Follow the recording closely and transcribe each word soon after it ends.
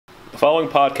following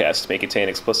podcast may contain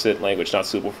explicit language not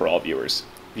suitable for all viewers.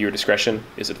 Viewer discretion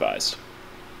is advised.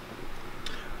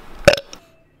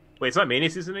 Wait, it's not Mania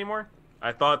season anymore?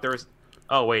 I thought there was...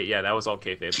 Oh, wait, yeah, that was all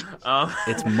kayfabe.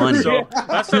 It's money. So,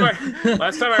 last time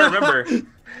I remember,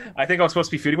 I think I was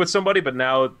supposed to be feuding with somebody, but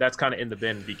now that's kind of in the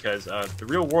bin because the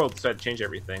real world decided to change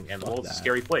everything, and the world's a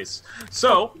scary place.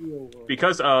 So,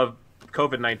 because of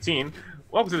COVID-19,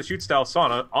 welcome to the Szymt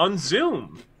Sauna on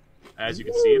Zoom. As you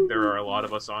can see, there are a lot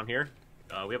of us on here.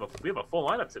 We have a full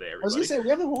lineup today, everybody. I was gonna say we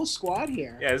have a whole squad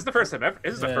here. Yeah, this is the first time ever.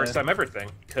 This is the first time ever thing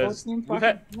because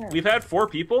we've had 4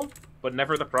 people, but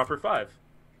never the proper 5.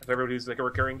 Everybody's like a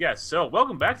recurring guest. So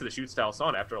welcome back to the Szymt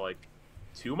Sauna after like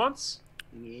 2 months.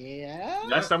 Yeah.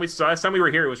 Last time we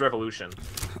were here, it was Revolution.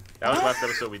 That was the last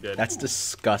episode we did. That's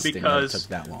disgusting. Because that it took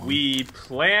that long. We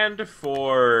planned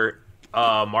for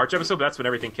March episode, but that's when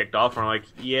everything kicked off. And we're like,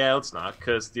 yeah, let's not,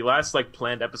 because the last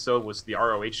planned episode was the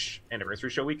ROH anniversary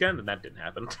show weekend, and that didn't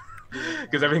happen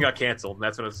because everything got canceled, and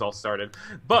that's when this all started.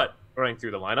 But running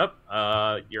through the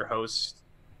lineup, your host,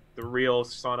 the real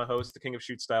sauna host, the king of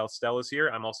shoot style, Stel is here.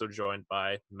 I'm also joined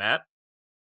by Matt.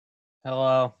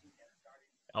 Hello.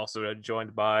 Also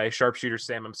joined by sharpshooter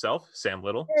Sam himself, Sam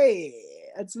Little. Hey,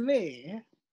 that's me.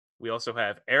 We also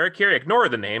have Eric here. Ignore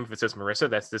the name if it says Marissa.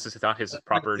 This is not his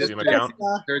proper Zoom account.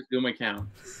 Their Zoom account.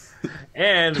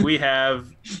 And we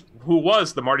have who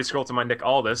was the Marty Scroll to my Nick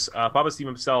Aldis, Papa's team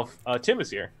himself. Tim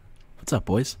is here. What's up,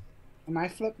 boys? Am I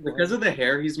flip? Because of the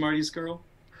hair, he's Marty's girl.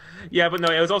 Yeah, but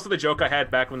no, it was also the joke I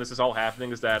had back when this was all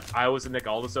happening, is that I was the Nick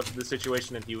Aldis of the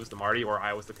situation and he was the Marty, or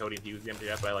I was the Cody and he was the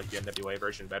MJF, but I like the NWA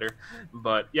version better.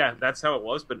 But yeah, that's how it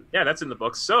was. But yeah, that's in the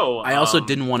book. So I also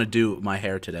didn't want to do my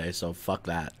hair today, so fuck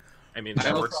that. I mean,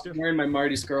 that works too. I'm wearing my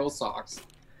Marty's girl socks.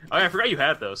 Oh, yeah, I forgot you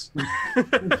had those.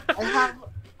 I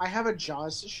have a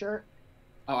Jaws shirt.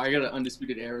 Oh, I got an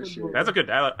Undisputed Era shirt. That's a good.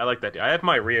 I like that. I have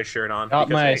my Rhea shirt on. Got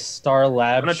my Star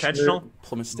Lab unintentional.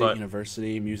 Plymouth State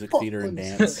University, music, theater, and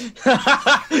dance. Hey,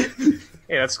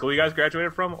 that's school you guys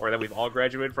graduated from, or that we've all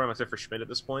graduated from, except for Schmidt at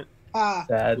this point.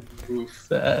 Sad.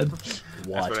 Sad.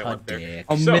 What a dick.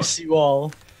 I'll miss you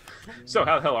all. So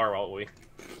how the hell are all we?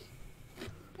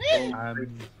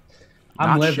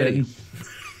 I'm living.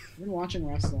 I've been watching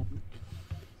wrestling.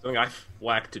 Something I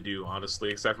lack to do, honestly,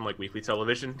 except from weekly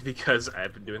television, because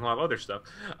I've been doing a lot of other stuff.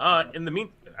 In the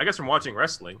I guess from watching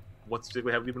wrestling, what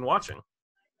specifically have you been watching?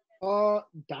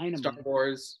 Dynamite. Star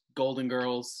Wars, Golden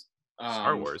Girls,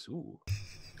 Star Wars. Ooh.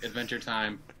 Adventure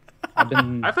Time.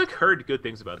 I've heard good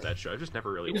things about that show. I just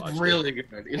never really watched really it.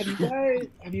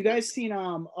 good. Have you guys seen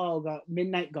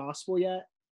Midnight Gospel yet?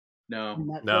 No.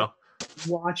 Netflix? No.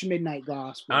 Watch Midnight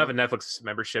Gospel. I don't have a Netflix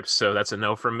membership, so that's a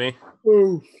no from me.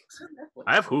 Oof.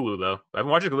 I have Hulu though. I've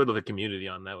been watching a little bit of the Community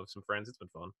on that with some friends. It's been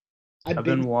fun. I've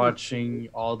been watching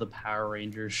all the Power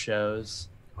Rangers shows.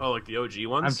 Oh, like the OG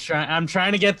ones? I'm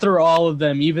trying to get through all of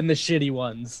them, even the shitty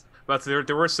ones. But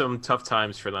there were some tough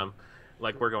times for them,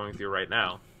 like we're going through right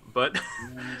now. But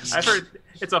I've heard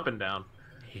it's up and down.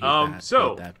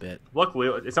 That bit. Luckily,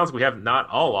 it sounds like we have not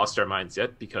all lost our minds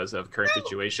yet because of current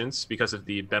situations, because of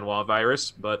the Benoit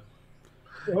virus, but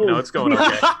it's going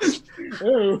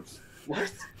okay.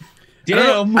 What?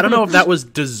 Damn. I don't know if that was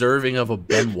deserving of a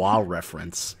Benoit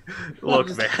reference.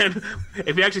 Look, man,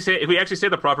 if we actually say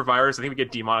the proper virus, I think we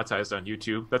get demonetized on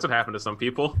YouTube. That's what happened to some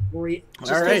people. All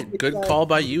right, good call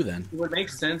by you then. It would make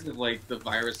sense if the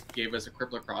virus gave us a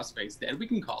crippler crossface. Then we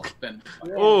can call it Ben.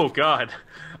 Oh God,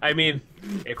 I mean,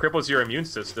 it cripples your immune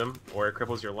system or it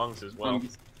cripples your lungs as well.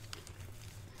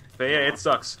 But yeah, it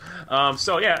sucks.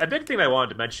 So yeah, a big thing I wanted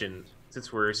to mention,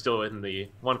 since we're still in the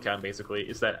one count basically,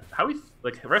 is that how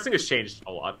wrestling has changed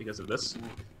a lot because of this,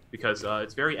 because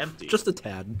it's very empty. Just a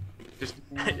tad. Just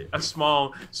a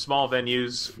small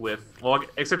venues with, well,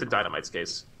 except in Dynamite's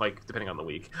case, depending on the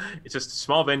week, it's just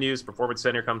small venues. Performance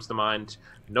Center comes to mind.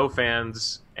 No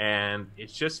fans, and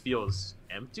it just feels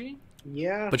empty.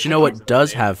 Yeah. But you know what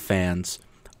does have fans?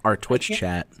 Our Twitch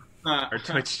chat. Or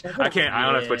Twitch. I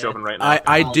don't have Twitch open right now.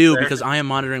 I do, because I am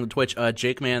monitoring the Twitch.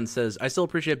 Jake Man says, I still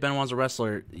appreciate Benoit's a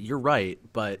wrestler. You're right,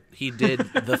 but he did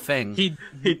the thing. he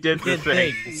did the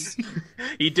thing.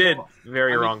 He did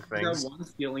very wrong things.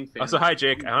 Also, hi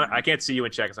Jake. I can't see you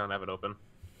in chat because I don't have it open.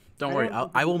 Don't worry.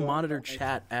 I will monitor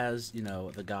chat as,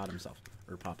 the god himself.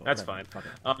 Or Papa. That's fine.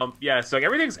 Yeah, so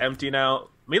everything's empty now.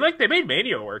 I mean, they made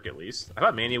Mania work at least. I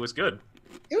thought Mania was good.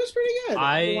 It was pretty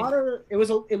good.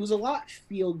 It was a lot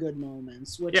feel good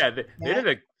moments. Which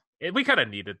we kind of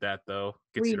needed that though,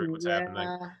 considering what's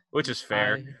happening, which is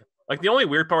fair. The only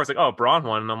weird part was oh, Braun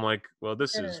won, and I'm like, well,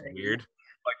 this is weird.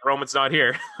 Roman's not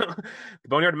here. The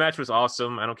Boneyard match was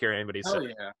awesome. I don't care what anybody said.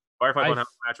 Yeah. Firefly Boneyard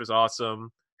match was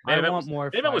awesome. I want more.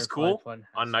 Main event was cool Funhouse.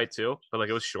 on night 2, but like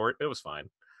it was short. It was fine.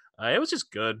 It was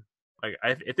just good. Like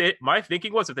my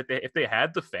thinking was if they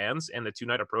had the fans and the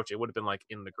 2-night approach, it would have been like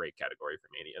in the great category for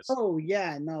Manias. Oh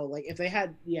yeah, no, like if they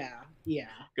had, yeah.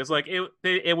 Because like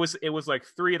it was like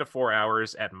 3 to 4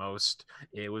 hours at most.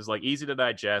 It was like easy to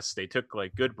digest. They took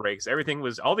like good breaks.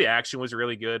 All the action was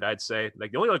really good. I'd say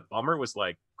like the only like bummer was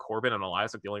like Corbin and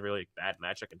Elias, like the only really bad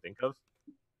match I can think of.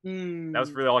 That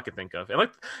was really all I could think of. And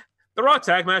like the Raw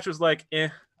tag match was like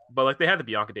but like they had the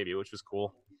Bianca debut, which was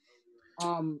cool.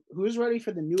 Who's ready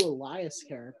for the new Elias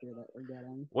character that we're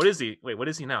getting? What is he? Wait, what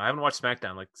is he now? I haven't watched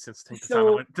SmackDown like since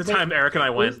the time Eric and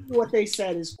I went. What they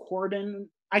said is Corbin.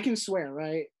 I can swear,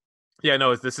 right? Yeah,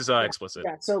 no, this is explicit.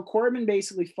 Yeah, so Corbin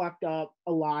basically fucked up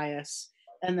Elias,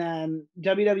 and then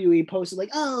WWE posted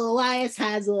like, "Oh, Elias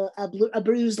has a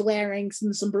bruised larynx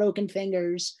and some broken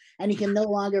fingers, and he can no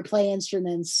longer play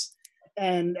instruments."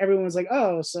 And everyone was like,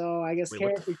 "Oh, so I guess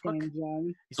character change."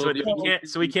 So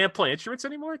he can't play instruments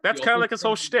anymore. That's kind of like his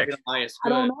whole shtick. I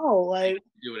don't know, like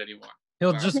do it anymore.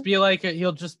 He'll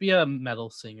just be a metal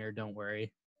singer. Don't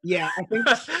worry. Yeah, I think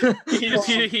he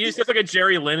just does like a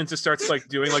Jerry Lynn and just starts like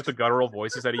doing like the guttural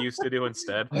voices that he used to do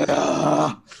instead.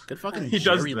 Good fucking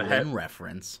Jerry Lynn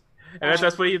reference. And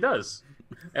that's what he does.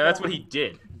 And that's what he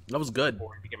did. That was good.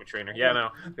 Before he became a trainer. Yeah, no.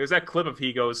 There's that clip of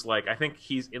he goes like, I think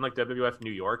he's in like WWF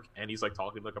New York, and he's like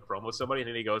talking like a promo with somebody, and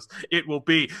then he goes, "It will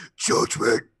be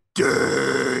Judgment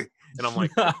Day," and I'm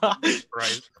like, right. All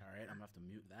right, I'm gonna have to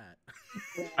mute that.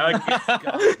 I like.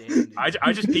 God damn, dude.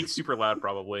 I just peaked super loud,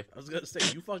 probably. I was gonna say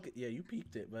you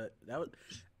peaked it, but that was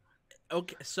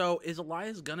okay. So is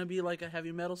Elias gonna be like a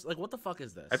heavy metal? Like what the fuck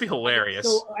is this? That'd be hilarious.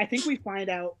 So I think we find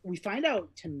out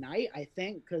tonight. I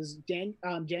think because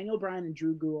Daniel Bryan and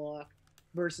Drew Gulak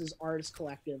versus Artist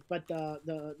Collective, but the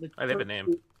they have a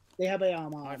name. They have a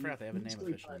I forgot they have a name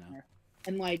officially now.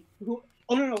 And like who?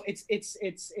 Oh no, it's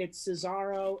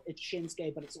Cesaro, it's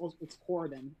Shinsuke, but it's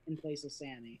Corbin in place of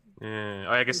Sammy. Yeah,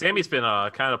 I guess Sammy's been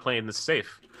kind of playing this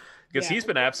safe because he's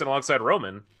been absent alongside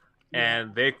Roman.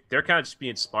 And they're kind of just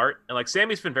being smart. And like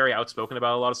Sammy's been very outspoken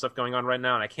about a lot of stuff going on right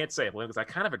now, and I can't say I blame because I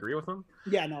kind of agree with him.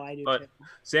 Yeah, no, I do. But too.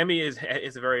 Sammy is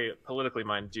a very politically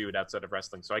minded dude outside of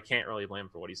wrestling, so I can't really blame him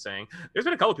for what he's saying. There's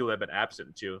been a couple people that have been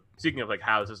absent too. Speaking of like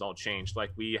how this has all changed,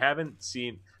 like we haven't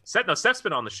seen Steph's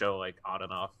been on the show like on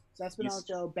and off. Steph's been on the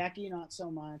show. Becky not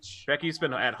so much. Becky's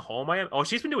been at home.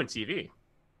 She's been doing TV.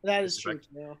 That is true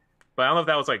too. But I don't know if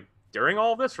that was like during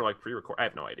all of this or like pre-record. I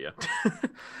have no idea.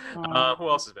 Who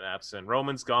else has been absent?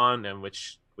 Roman's gone, and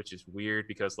which is weird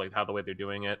because like how the way they're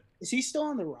doing it. Is he still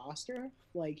on the roster?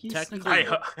 Like he's technically,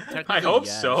 I hope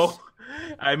yes. so.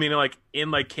 I mean, like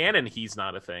in like canon, he's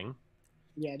not a thing.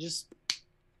 Yeah, just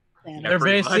they're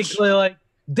basically like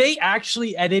they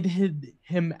actually edited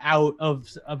him out of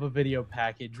a video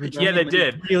package. Which they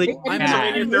did. Really,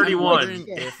 I'm 31.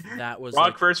 If that was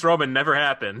Rock versus Roman never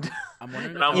happened. I'm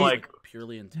wondering. And I'm like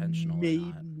purely intentional.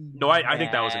 Maybe. No, I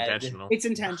think that was intentional. It's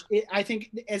intentional. I think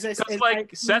as I said,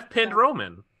 like Seth pinned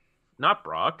Roman, not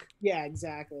Brock. Yeah,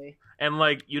 exactly. And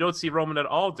like you don't see Roman at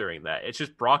all during that. It's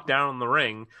just Brock down in the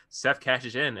ring. Seth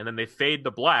cashes in, and then they fade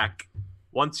to black.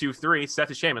 1, 2, 3. Seth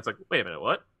to Shane. It's like, wait a minute,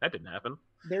 what? That didn't happen.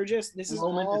 They're just this is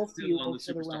all fuel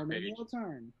for the Superstar Roman page. heel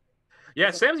turn.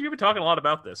 Yeah, Sam's you've been talking a lot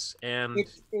about this, and I want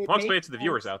to explain it to the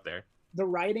viewers out there. The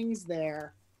writing's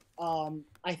there.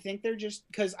 I think they're just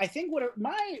because I think what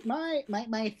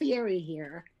my theory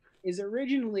here is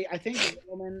originally I think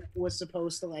Roman was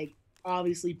supposed to like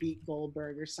obviously beat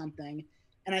Goldberg or something,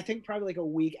 and I think probably like a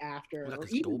week after. Well,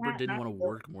 Goldberg didn't want to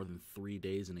work more than 3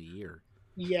 days in a year.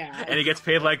 Yeah, and he gets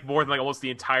paid like more than like almost the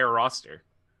entire roster.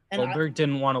 And Goldberg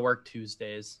didn't want to work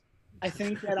Tuesdays. I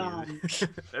think that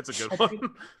that's a good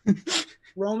one.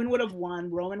 Roman would have won.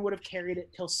 Roman would have carried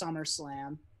it till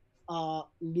SummerSlam,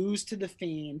 lose to the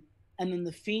Fiend, and then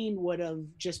the Fiend would have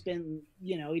just been,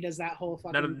 he does that whole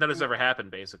fucking. None has ever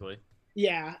happened, basically.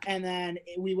 Yeah, and then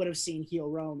we would have seen heel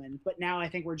Roman, but now I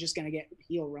think we're just gonna get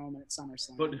heel Roman at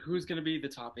SummerSlam. But who's gonna be the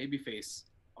top babyface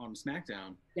on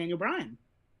SmackDown? Daniel Bryan.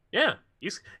 Yeah,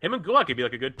 him and Gulak could be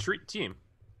like a good team.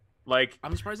 Like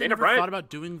I'm surprised they never thought about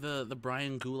doing the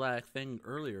Bryan Gulak thing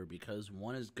earlier because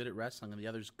one is good at wrestling and the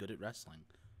other's good at wrestling.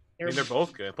 I mean, they're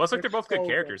both good. Plus, like they're both good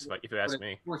characters, if you ask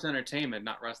me. Sports entertainment,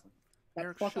 not wrestling.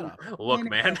 Eric, shut up. Look,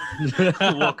 man.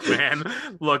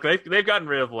 Look, they've gotten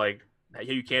rid of like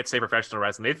you can't say professional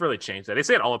wrestling. They've really changed that. They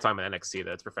say it all the time in NXT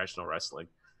that it's professional wrestling.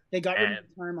 They got rid of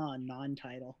the term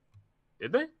non-title.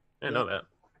 Did they? I didn't know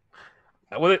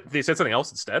that. They said something else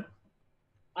instead.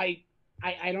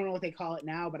 I don't know what they call it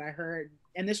now, but I heard,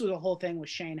 and this was a whole thing with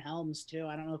Shane Helms too.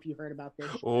 I don't know if you heard about this.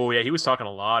 Oh yeah, he was talking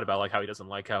a lot about like how he doesn't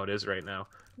like how it is right now.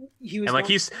 He was and like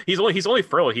he's only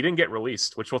furloughed. He didn't get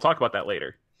released, which we'll talk about that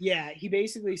later. Yeah, he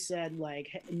basically said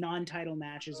like non-title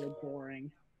matches are boring,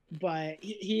 but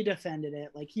he defended it.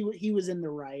 Like he was in the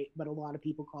right, but a lot of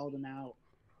people called him out.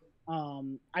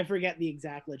 I forget the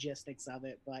exact logistics of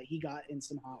it, but he got in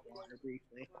some hot water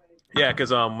briefly. Yeah,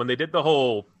 because when they did the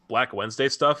whole Black Wednesday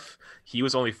stuff, he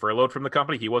was only furloughed from the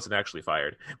company. He wasn't actually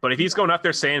fired. But if he's going out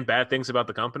there saying bad things about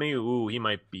the company, ooh, he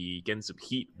might be getting some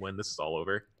heat when this is all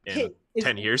over in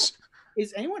 10 years.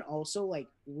 Is anyone also like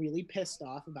really pissed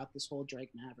off about this whole Drake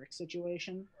Maverick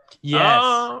situation?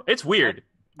 Yes. It's weird.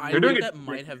 I think that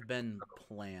might have been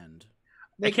planned.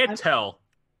 Like, I can't tell.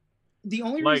 The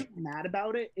only reason I'm mad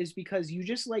about it is because you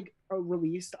just like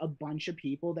released a bunch of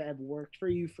people that have worked for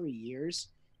you for years,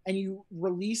 and you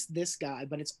release this guy,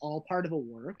 but it's all part of a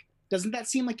work. Doesn't that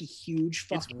seem like a huge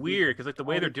fucking... It's weird because like the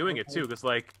way they're doing it too, because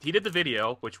like he did the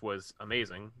video, which was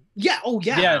amazing. Yeah. Oh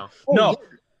yeah. Yeah. Oh, no. Yeah.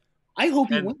 I hope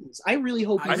he wins. I really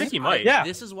hope he wins. I think he might. Yeah.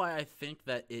 This is why I think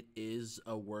that it is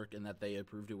a work and that they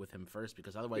approved it with him first,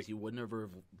 because otherwise he wouldn't have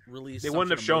released. They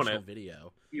wouldn't have shown it.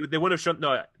 Video. They wouldn't have shown.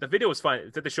 No, the video was fine.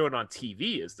 It's that they showed it on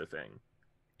TV is the thing.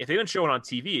 If they didn't show it on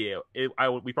TV, we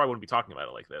probably wouldn't be talking about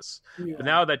it like this. Yeah. But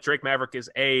now that Drake Maverick is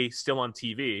still on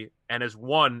TV and has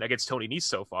won against Tony Nese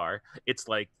so far, it's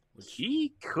like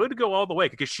he could go all the way.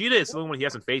 Because Kushida is the only one he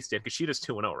hasn't faced yet. Kushida's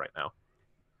 2-0 right now.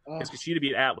 Because Kushida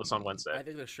beat Atlas on Wednesday. I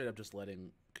think they're straight up just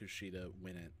letting Kushida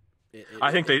win it.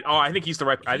 I think he's the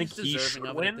right. I think he should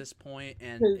of win it at this point.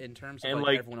 And in terms of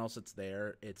like everyone else that's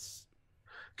there, it's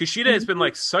Kushida has been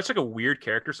like such like a weird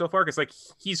character so far. Because like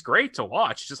he's great to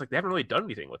watch. It's just like they haven't really done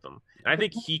anything with him. And I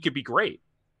think he could be great.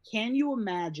 Can you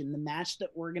imagine the match that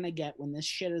we're gonna get when this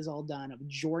shit is all done of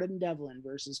Jordan Devlin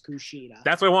versus Kushida?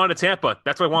 That's what I wanted at Tampa.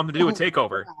 That's what I wanted to do with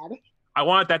Takeover. God. I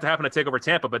wanted that to happen at TakeOver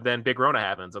Tampa, but then Big Rona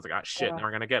happens. I was like, oh, shit, now we're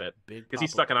going to get it. Because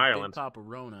he's stuck in Ireland. Big Papa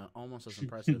Rona, almost as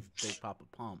impressive Big Papa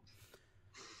Pump.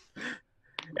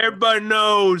 Everybody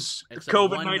knows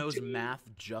COVID-19. One knows math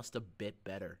just a bit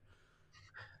better.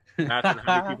 Math and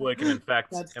how many people it can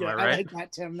infect. That's Am good. I right? I like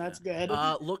that, Tim. That's good.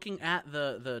 Looking at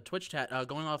the Twitch chat,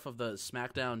 going off of the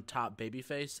SmackDown top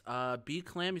babyface, B.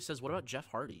 Clam, he says, what about Jeff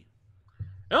Hardy?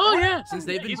 Oh, yeah. Since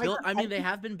they've been they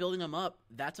have been building him up.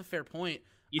 That's a fair point.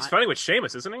 He's fighting with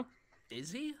Sheamus, isn't he? Is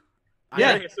he?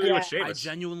 Yeah. I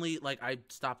genuinely, I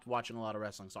stopped watching a lot of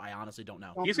wrestling, so I honestly don't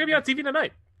know. He's going to be on TV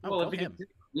tonight. Well, if he could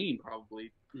clean,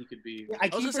 probably he could be. I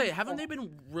was going to say, haven't they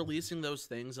been releasing those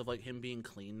things of, like, him being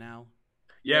clean now?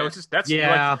 Yeah,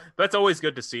 that's always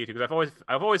good to see too. Because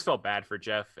I've always felt bad for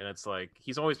Jeff, and it's like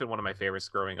he's always been one of my favorites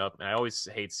growing up, and I always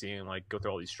hate seeing him like go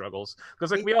through all these struggles.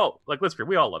 Because like we all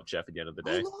love Jeff at the end of the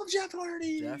day. I love Jeff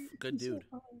Hardy. Jeff, good dude.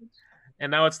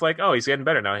 And now it's like, oh, he's getting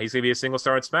better now. He's gonna be a single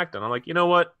star on SmackDown. I'm like, you know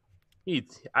what?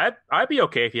 I'd be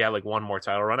okay if he had like one more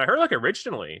title run. I heard like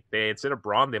originally they instead of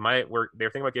Braun, they're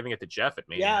thinking about giving it to Jeff at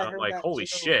Mania. Yeah, I'm like, holy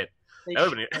shit.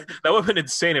 That would have been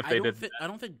insane if they did. I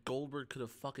don't think Goldberg could have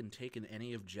fucking taken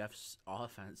any of Jeff's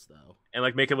offense though, and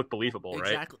like make it look believable,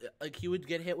 right? Exactly. Like he would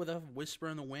get hit with a whisper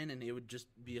in the wind, and it would just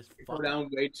be a fuck down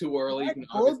way too early. It'd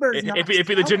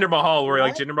be the Jinder Mahal, where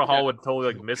like Jinder Mahal would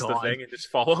totally like miss the thing and just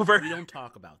fall over. We don't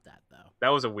talk about that though. That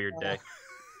was a weird day.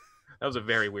 That was a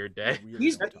very weird day.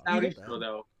 He's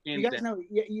though. You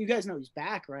guys know he's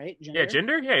back, right? Jinder? Yeah,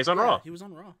 Jinder. Yeah, he's on Raw. He was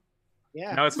on Raw.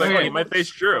 Yeah. Now it's like, he might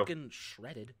face Drew. Fucking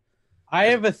shredded. I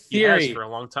have a theory. He has for a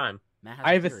long time.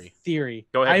 I have a theory.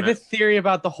 Go ahead, I have Matt. a theory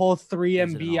about the whole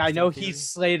 3MB. I know Heath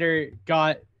Slater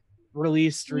got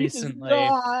released recently.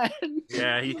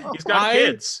 Yeah, he's got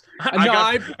kids.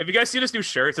 Have you guys seen his new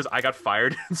shirt? It says "I got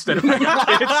fired" instead of "I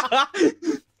got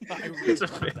kids."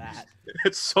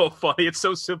 It's so funny. It's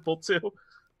so simple too.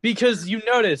 Because you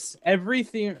notice every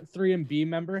 3MB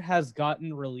member has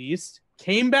gotten released,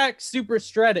 came back super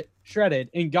shredded,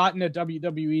 and gotten a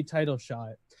WWE title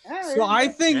shot. So I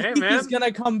think he's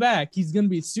gonna come back. He's gonna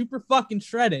be super fucking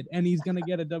shredded, and he's gonna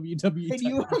get a WWE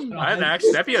title shot.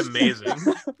 That'd be amazing.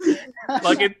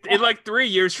 Like in like 3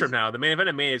 years from now, the main event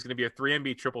of Mania is gonna be a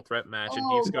 3MB triple threat match, and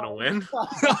he's gonna win.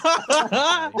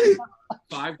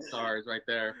 5 stars right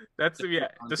there.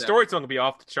 The story's gonna be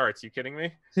off the charts. You kidding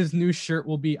me? His new shirt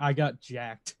will be "I got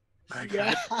jacked."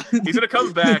 He's gonna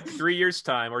come back 3 years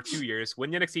time or 2 years, win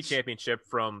the NXT championship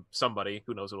from somebody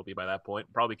who knows what it'll be by that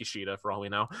point, probably Kushida for all we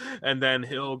know, and then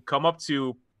he'll come up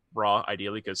to Raw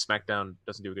ideally because SmackDown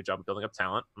doesn't do a good job of building up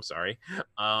talent. I'm sorry,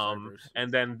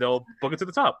 and then they'll book it to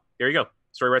the top. Here you go.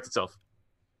 Story writes itself.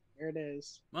 There it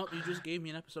is. Well, you just gave me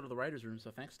an episode of the Writers' Room,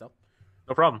 so thanks, Stel.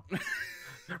 No problem.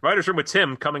 Writer's Room with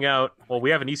Tim coming out. Well, we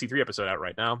have an EC3 episode out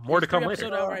right now. More to come later.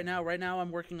 Episode out right now. Right now,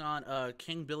 I'm working on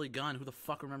King Billy Gunn. Who the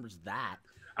fuck remembers that?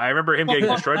 I remember him getting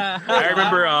destroyed. I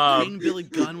remember King Billy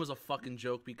Gunn was a fucking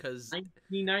joke because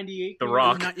 1998. The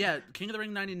Rock. King of the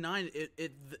Ring '99.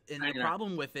 The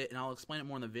problem with it, and I'll explain it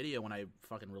more in the video when I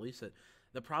fucking release it.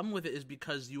 The problem with it is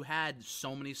because you had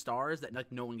so many stars that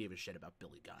like no one gave a shit about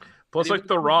Billy Gunn. Plus, like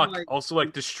The Rock also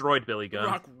like destroyed Billy Gunn. The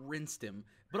Rock rinsed him,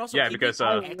 but also yeah, because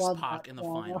X-Pac in the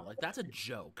final. Like that's a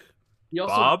joke.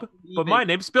 Bob, but my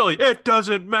name's Billy. It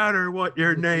doesn't matter what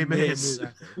your name is.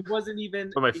 He wasn't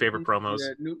even one of my favorite promos.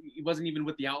 He wasn't even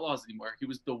with the Outlaws anymore. He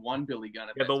was the one Billy Gunn.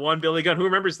 Yeah, the one Billy Gunn. Who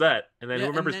remembers that? And then who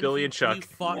remembers Billy and Chuck? He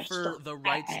fought for the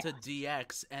rights to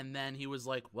DX, and then he was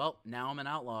like, "Well, now I'm an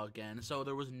outlaw again." So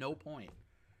there was no point.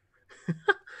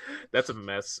 That's a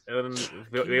mess. And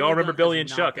we all remember Billy and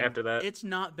Chuck after that. It's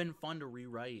not been fun to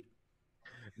rewrite.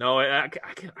 No, I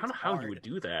don't know how you would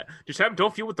do that. Just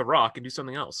don't feud with The Rock and do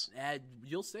something else.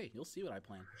 You'll see. You'll see what I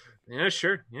plan. Yeah,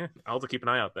 sure. Yeah, I'll have to keep an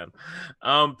eye out then.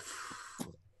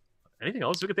 Anything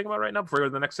else we can think about right now before we go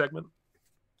to the next segment?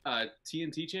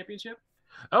 TNT Championship?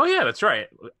 Oh, yeah, that's right.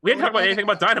 We didn't talk about anything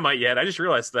about Dynamite yet. I just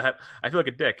realized that. I feel like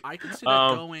a dick. I can see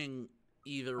that going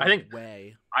either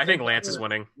way. I think Lance is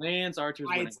winning. Lance Archer's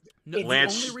winning. No,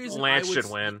 Lance should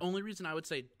win. The only reason I would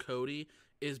say Cody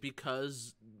is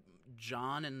because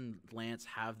John and Lance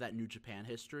have that New Japan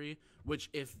history, which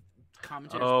if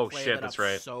commentators play that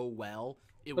up so well,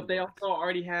 but they also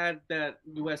already had that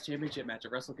U.S. Championship match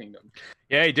at Wrestle Kingdom.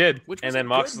 Yeah, he did. And then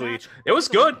Moxley. It was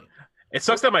good. It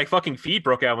sucks that my fucking feed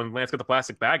broke out when Lance got the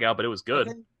plastic bag out, but it was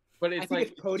good. But it's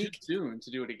like too soon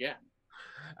to do it again.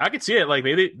 I could see it. Like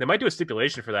maybe they might do a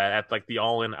stipulation for that at like the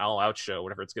All In All Out show,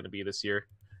 whatever it's going to be this year.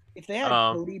 If they had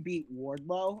Cody beat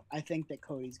Wardlow, I think that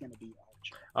Cody's going to beat Archer.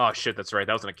 Oh shit, that's right.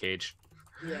 That was in a cage.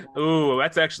 Yeah. Ooh,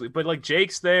 that's actually. But like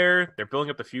Jake's there, they're building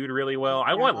up the feud really well.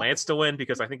 I want Lance to win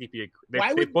because I think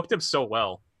they booked him so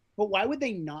well. But why would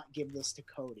they not give this to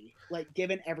Cody? Like,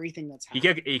 given everything that's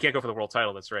happening. He can't go for the world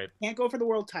title. That's right. Can't go for the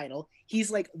world title. He's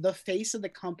like the face of the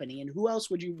company, and who else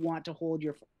would you want to hold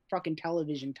your fucking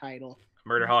television title?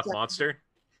 Murder Hawk Monster.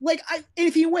 Like,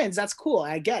 if he wins, that's cool.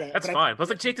 I get it. That's fine. Plus,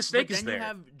 like Jake the Snake is there. Then you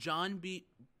have John beat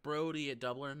Brody at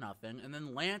Double or Nothing, and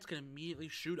then Lance can immediately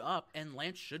shoot up, and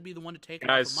Lance should be the one to take it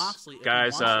over Moxley.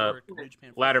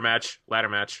 Ladder match.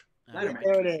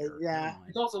 There it is. Yeah.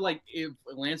 It's also like if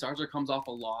Lance Archer comes off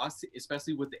a loss,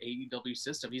 especially with the AEW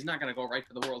system, he's not going to go right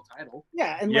for the world title.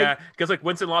 Yeah, and because like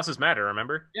wins and losses matter.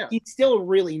 Remember? Yeah. He's still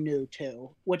really new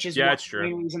too, which is it's true. The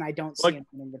main reason I don't see him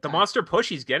winning the monster push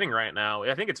he's getting right now.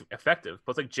 I think it's effective,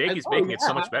 but like Jake is making it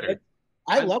so much better.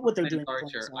 I love what they're doing.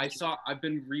 Archer. I've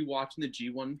been rewatching the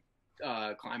G1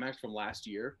 climax from last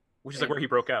year, which is like where he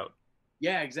broke out.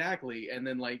 Yeah, exactly. And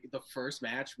then like the first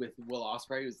match with Will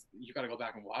Ospreay you got to go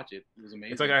back and watch it. It was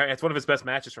amazing. It's like it's one of his best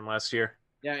matches from last year.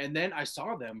 Yeah, and then I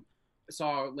saw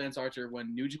Lance Archer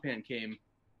when New Japan came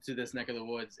to this neck of the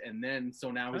woods, and then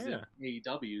now he's in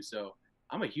AEW. So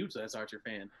I'm a huge Lance Archer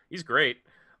fan. He's great.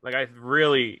 Like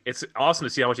it's awesome to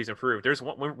see how much he's improved. There's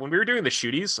when we were doing the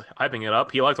shooties, hyping it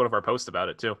up, he liked one of our posts about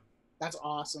it too. That's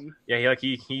awesome. Yeah,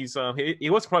 he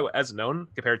wasn't probably as known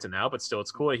compared to now, but still,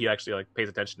 it's cool that he actually like pays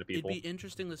attention to people. It'd be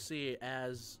interesting to see,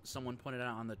 as someone pointed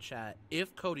out on the chat,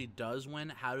 if Cody does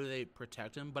win, how do they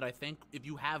protect him? But I think if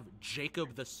you have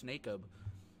Jacob the Snakeub,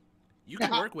 you can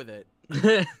work with it.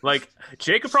 Like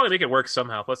Jake could probably make it work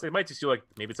somehow. Plus, they might just do like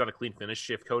maybe it's not a clean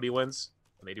finish if Cody wins.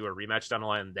 And they do a rematch down the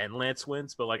line and then Lance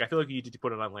wins. But like I feel like you need to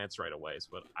put it on Lance right away. Is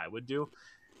what I would do.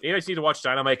 Maybe I just need to watch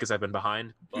Dynamite because I've been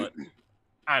behind, but.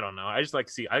 I don't know. I just like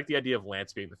the idea of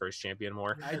Lance being the first champion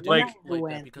more. I like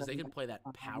that because they can play that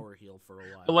power heel for a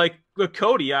while. But like with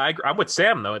Cody, I'm with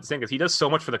Sam though. It's because he does so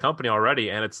much for the company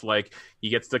already, and it's like he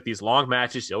gets like these long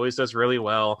matches. He always does really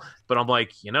well. But I'm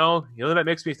like, you know what that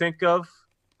makes me think of?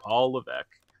 Paul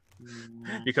Levesque,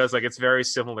 because like it's very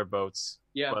similar boats.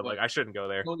 Yeah, but like I shouldn't go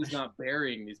there. Cody's not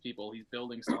burying these people; he's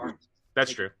building stars.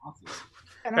 That's true.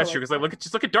 That's true. Because like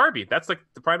look at Darby. That's like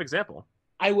the prime example.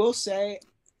 I will say.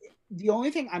 The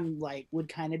only thing I'm like would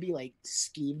kind of be like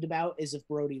skeeved about is if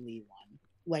Brody Lee won.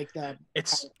 Like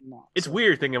it's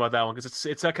weird thinking about that one because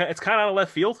it's kind of out of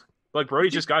left field. Like Brody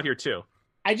just got here too.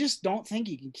 I just don't think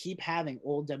you can keep having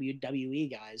old WWE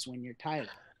guys win your title.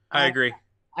 I agree.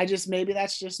 Maybe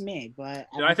that's just me, but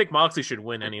I think Moxley should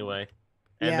win anyway.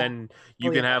 And then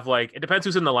you can have like it depends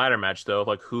who's in the ladder match though,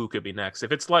 like who could be next.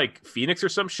 If it's like Phoenix or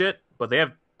some shit, but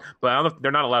I don't know,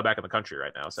 they're not allowed back in the country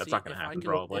right now, so that's not going to happen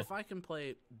probably. If I can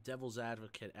play devil's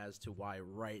advocate as to why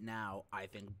right now I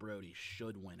think Brody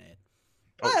should win it.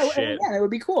 Oh shit! Yeah, it would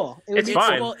be cool. It's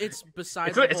fine. Well, it's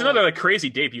besides. It's another like crazy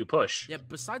debut push. Yeah,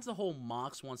 besides the whole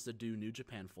Mox wants to do New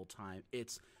Japan full time.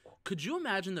 Could you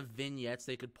imagine the vignettes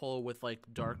they could pull with like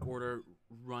Dark Order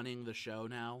running the show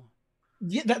now?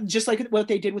 Yeah, just like what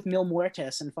they did with Mil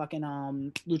Muertes and fucking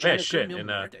Lucha. Yeah, shit. Mil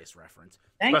Muertes reference.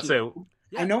 Thank you.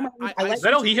 Yeah, I know. I like is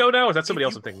that El Hijo now, or is that somebody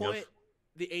else I'm thinking of?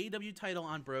 The AEW title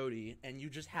on Brody, and you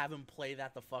just have him play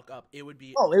that the fuck up. It would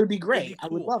be. Oh, it would be great. Cool.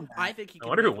 I would love that. I think he. I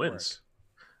wonder who wins.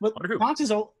 But Mox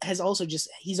has also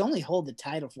he's only held the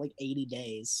title for like 80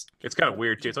 days. It's kind of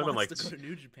weird too. It's something like to go to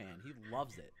New Japan. He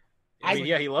loves it. I mean,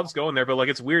 yeah, he loves going there, but like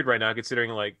it's weird right now considering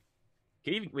like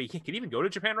can he even go to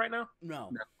Japan right now?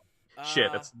 No.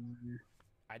 Shit, that's.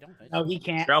 I don't think. No, he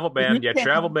can't. Travel ban, yeah,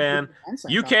 travel ban.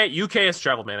 UK is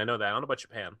travel ban. I know that. I don't know about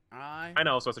Japan. I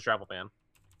know, so it's a travel ban.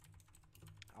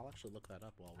 I'll actually look that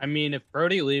up. I mean, if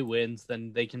Brody Lee wins,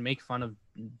 then they can make fun of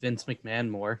Vince McMahon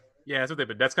more. Yeah, that's what they've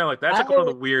been. That's kind of like one of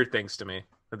the weird things to me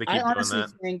that they keep doing that. I honestly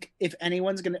think if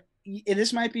anyone's gonna,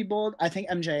 this might be bold. I think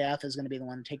MJF is gonna be the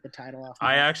one to take the title off.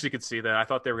 I actually could see that. I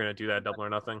thought they were gonna do that Double or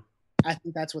Nothing. I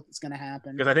think that's what's gonna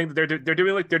happen because I think they're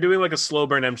doing like a slow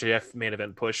burn MJF main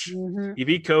event push. Mm-hmm. He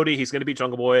beat Cody. He's gonna beat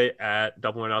Jungle Boy at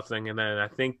Double or Nothing, and then I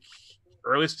think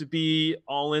earliest to be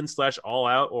All In / All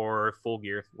Out or Full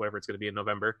Gear, whatever it's gonna be in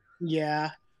November.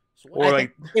 Yeah. Or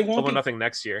like Double or Nothing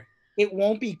next year. It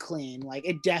won't be clean. Like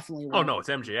it definitely won't. Oh no, it's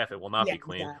MJF. It will not be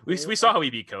clean. Exactly. We saw how he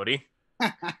beat Cody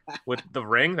with the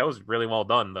ring. That was really well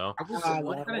done, though.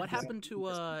 What happened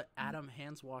to Adam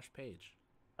Handswash Page?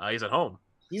 He's at home.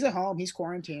 He's at home. He's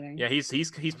quarantining. Yeah,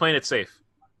 he's playing it safe.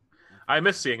 I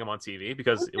miss seeing him on TV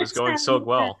because it was going so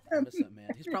well. I miss that man.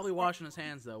 He's probably washing his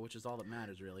hands though, which is all that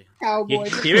matters, really. Cowboy.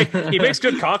 He makes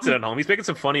good content at home. He's making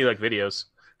some funny like videos.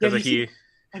 Have you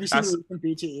seen the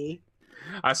BTE?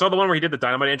 I saw the one where he did the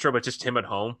Dynamite intro, but just him at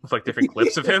home with like different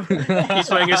clips of him. He's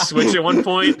playing his Switch at one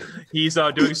point. He's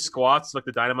doing squats, like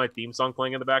the Dynamite theme song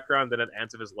playing in the background. Then it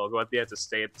ends with his logo at the end to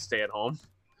stay at home.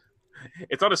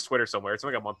 It's on his Twitter somewhere. It's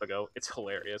like a month ago. It's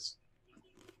hilarious.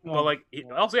 But like,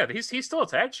 he's still a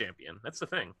tag champion. That's the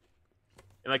thing.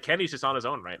 And like Kenny's just on his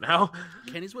own right now.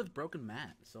 Kenny's with Broken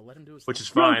Matt, so let him do his which thing. Is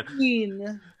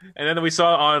fine. And then we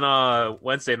saw on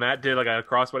Wednesday, Matt did like a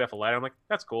crossbody off a ladder. I'm like,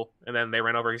 that's cool. And then they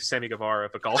ran over Sammy Guevara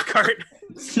with a golf cart.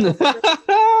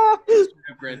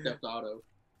 Grand Theft Auto.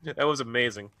 That was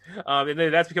amazing. And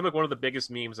then that's become like one of the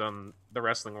biggest memes on the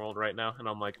wrestling world right now. And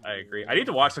I'm like, I agree. I need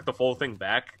to watch like the full thing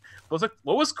back. But was like,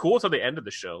 what was cool until the end of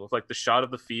the show? With like the shot of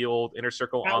the field, inner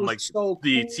circle on like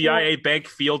the TIA Bank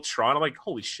Field, Toronto. I'm like,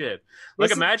 holy shit!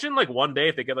 Like, imagine like one day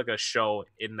if they get like a show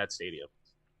in that stadium.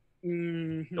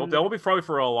 Mm-hmm. That won't be probably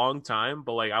for a long time,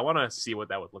 but like I want to see what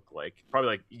that would look like.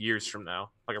 Probably like years from now,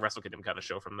 like a Wrestle Kingdom kind of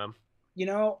show from them. You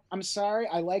know, I'm sorry.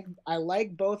 I like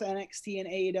both NXT and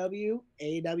AEW.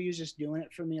 AEW is just doing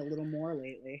it for me a little more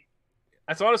lately.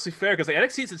 That's honestly fair because like,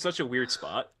 NXT is in such a weird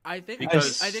spot. I think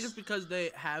it's because they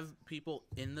have people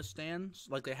in the stands,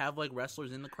 like they have like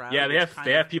wrestlers in the crowd. Yeah,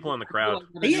 they have people in the crowd.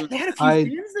 They had a few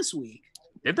fans this week.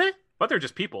 Did they? But they're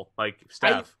just people, like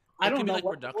staff. I don't know. Like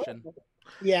production.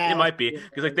 Yeah, it might be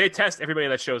because like they test everybody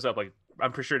that shows up. Like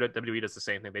I'm pretty sure that WWE does the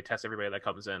same thing. They test everybody that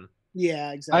comes in.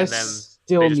 Yeah, exactly. And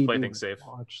then they just play things safe.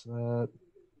 Watch that.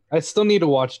 I still need to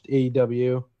watch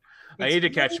AEW. I need to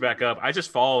catch back up. I just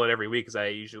follow it every week because I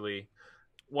usually.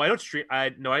 Well, I don't stream. I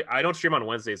don't stream on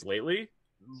Wednesdays lately,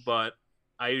 but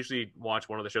I usually watch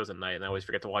one of the shows at night, and I always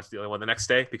forget to watch the other one the next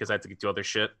day because I have to do other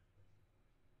shit.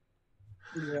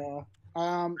 Yeah.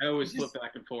 I always flip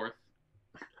back and forth.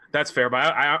 That's fair, but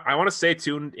I want to stay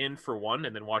tuned in for one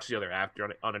and then watch the other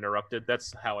after uninterrupted.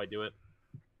 That's how I do it.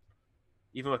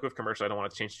 Even like with commercial, I don't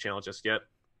want to change the channel just yet.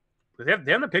 They have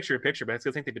the picture-in-picture, but I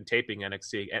still think they've been taping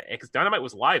NXT because Dynamite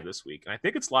was live this week, and I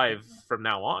think it's live from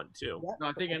now on too. No,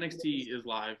 I think NXT is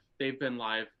live. They've been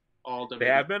live all day. They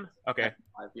have been? Okay.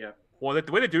 Live, yeah. Well,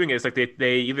 the way they're doing it is like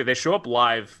they either they show up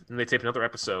live and they tape another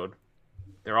episode.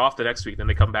 They're off the next week, then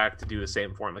they come back to do the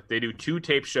same form. Like they do 2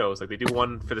 tape shows. Like they do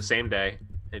one for the same day,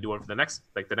 and they do one for the next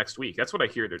week. That's what I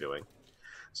hear they're doing.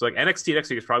 So like NXT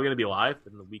next week is probably going to be live,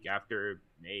 and the week after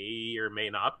may or may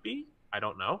not be. I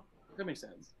don't know. That makes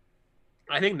sense.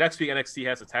 I think next week NXT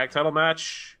has a tag title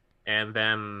match, and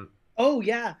then oh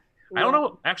yeah, I don't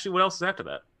know actually what else is after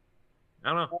that.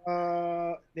 I don't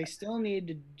know. They still need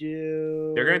to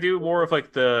do. They're gonna do more of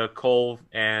like the Cole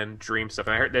and Dream stuff,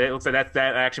 and I heard that it looks like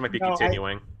that actually might be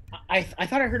continuing. I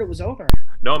thought I heard it was over.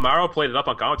 No, Mauro played it up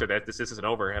on commentary that this isn't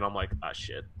over, and I'm like, ah,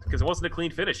 shit, because it wasn't a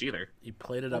clean finish either. He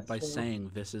played it up by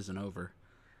saying this isn't over.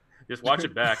 Just watch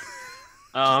it back.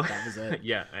 That was it.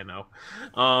 Yeah, I know.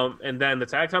 And then the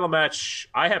tag title match,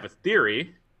 I have a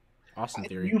theory Awesome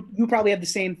theory. You probably have the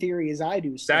same theory as I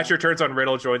do. Thatcher turns on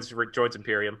Riddle, joins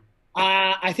Imperium.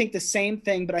 I think the same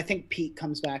thing, but I think Pete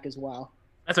comes back as well.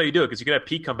 That's how you do it, because you could have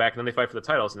Pete come back and then they fight for the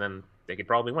titles, and then they could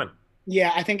probably win.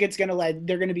 Yeah, I think it's gonna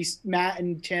they're gonna be Matt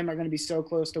and Tim are gonna be so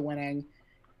close to winning.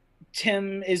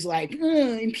 Tim is like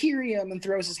Imperium and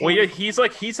throws his hand. Well, yeah, his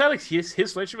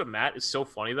relationship with Matt is so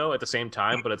funny though. At the same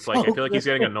time, but it's like I feel like he's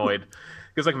getting annoyed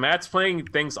because like Matt's playing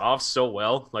things off so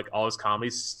well, like all his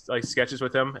comedy like sketches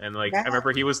with him, and like Matt, I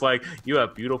remember he was like, "You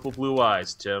have beautiful blue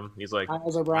eyes, Tim." He's like,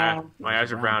 "Eyes are brown." My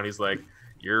eyes are brown. He's like,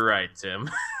 "You're right, Tim."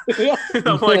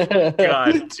 I'm like,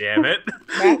 God damn it.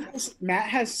 Matt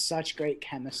has such great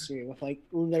chemistry with like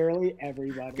literally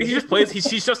everybody. He just plays.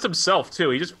 He's just himself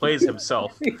too. He just plays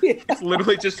himself. Yeah. It's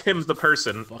literally just him, the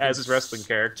person, fucking as his wrestling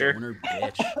character.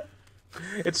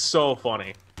 It's so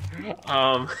funny.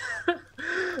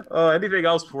 Anything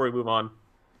else before we move on?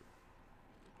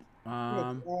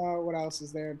 What else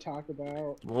is there to talk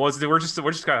about? We're just kind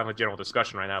of having a general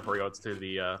discussion right now before we go to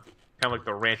the kind of like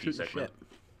the ranty segment.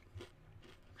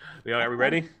 Are we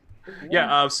ready?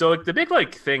 Yeah. So like the big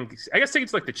like thing, I guess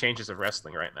it's like the changes of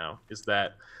wrestling right now is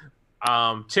that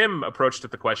Tim approached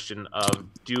it the question of,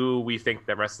 do we think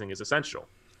that wrestling is essential?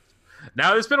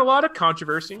 Now there's been a lot of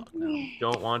controversy.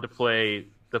 Don't want to play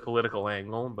the political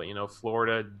angle, but you know,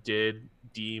 Florida did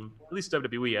deem at least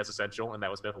WWE as essential, and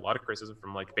that was with a lot of criticism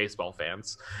from like baseball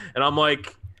fans. And I'm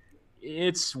like,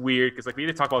 it's weird because like we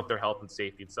need to talk about their health and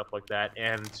safety and stuff like that,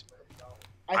 and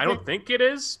I don't think it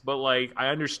is, but like I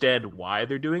understand why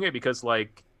they're doing it because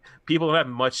like people don't have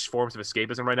much forms of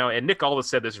escapism right now. And Nick Aldis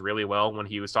said this really well when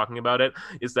he was talking about it,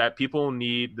 is that people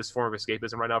need this form of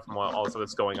escapism right now from all the stuff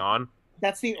that's going on.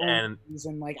 That's the only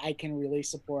reason like I can really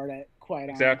support it, quite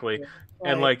honestly. Exactly.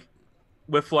 And like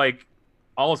with like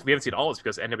Aldis, we haven't seen Aldis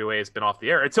because NWA has been off the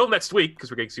air until next week because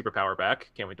we're getting Superpower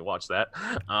back. Can't wait to watch that.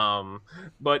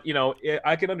 But you know,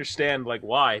 I can understand like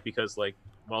why, because like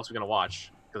what else are we gonna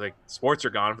watch? Because like sports are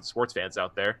gone for the sports fans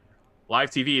out there.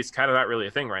 Live TV is kind of not really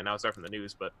a thing right now, aside from the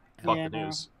news. But fuck the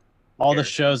news. All the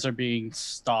shows are being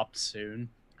stopped soon.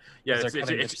 Yeah,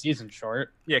 it's season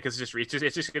short. Yeah, because it's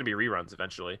just going to be reruns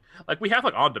eventually. Like we have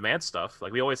like on demand stuff.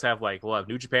 Like we always have we'll have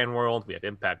New Japan World, we have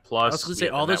Impact Plus. I was going to say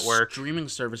all the streaming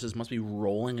services must be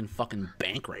rolling in fucking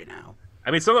bank right now.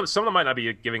 I mean, some of them might not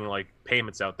be giving like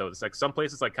payments out though. It's like some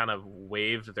places like kind of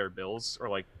waived their bills, or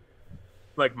like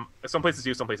some places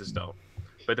do, some places don't.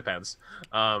 But it depends.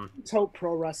 Let's hope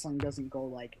pro wrestling doesn't go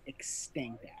like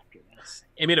extinct after this.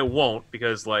 I mean, it won't,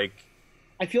 because like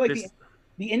I feel like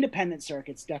the independent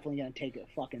circuit's definitely going to take a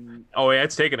fucking... Oh, yeah,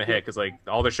 it's taking a hit because like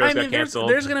all their shows got canceled.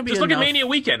 There's going to be just look at Mania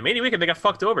Weekend. Mania Weekend, they got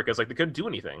fucked over because like they couldn't do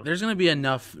anything. There's going to be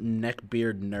enough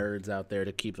neckbeard nerds out there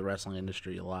to keep the wrestling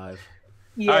industry alive.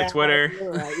 Yeah, hi, Twitter.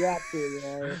 You're right. You're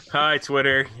absolutely right. Hi,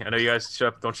 Twitter. I know you guys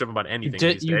don't shut up about anything these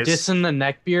days. You dissing the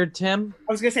neckbeard, Tim?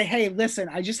 I was gonna say, hey, listen,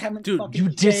 I just haven't. Dude, you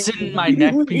dissing my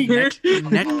neckbeard?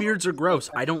 Neckbeards are gross.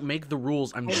 I don't make the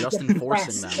rules. I'm just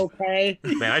enforcing them. Okay.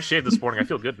 Man, I shaved this morning. I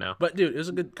feel good now. But dude, it was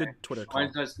a good Twitter call.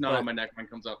 Mine just not on my neck. Mine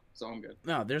comes up, so I'm good.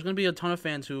 No, there's gonna be a ton of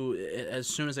fans who, as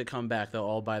soon as they come back, they'll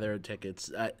all buy their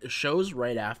tickets. Shows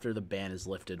right after the ban is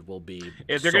lifted will be.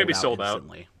 They're gonna be sold out.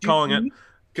 Calling it.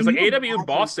 Because like AW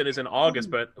Boston is in August,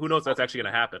 but who knows if that's actually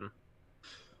going to happen?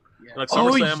 Yeah. Like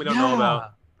SummerSlam, we don't know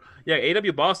about. Yeah,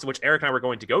 AW Boston, which Eric and I were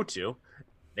going to go to,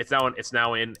 it's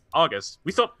now in August.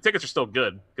 Tickets are still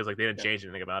good because like they didn't change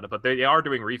anything about it, but they are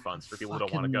doing refunds for people who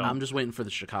don't want to go. I'm just waiting for the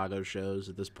Chicago shows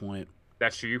at this point.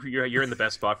 That's true. You're in the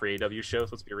best spot for AW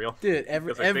shows. Let's be real, dude.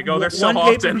 They go there so one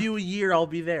often. pay-per-view a year, I'll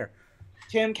be there.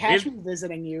 Tim, catch me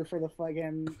visiting you for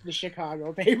the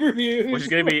Chicago pay-per-view. Which is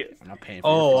going to be... I'm not paying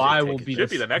for I will be... Should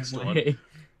be the next one. We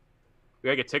got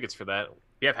to get tickets for that.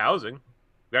 We have housing. We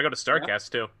got to go to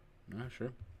StarCast, too. Yeah,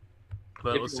 sure.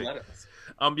 But let's see.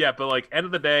 Yeah, but, like, end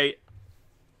of the day,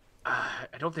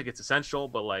 I don't think it's essential,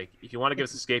 but, like, if you want to give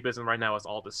us escapism right now, as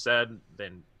Aldis said,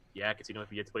 then... Yeah, because if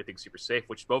you get to play things super safe,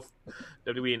 which both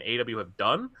WWE and AEW have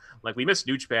done. Like, we missed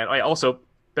New Japan. Also,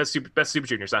 Best Super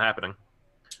Junior's not happening.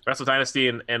 Wrestle Dynasty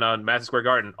and on Madison Square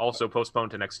Garden also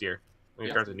postponed to next year in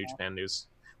terms of New Japan news,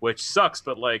 which sucks,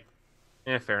 but like,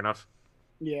 fair enough.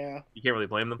 Yeah, you can't really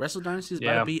blame them. Wrestle Dynasty is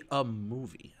about to be a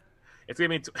movie. It's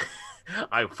gonna be.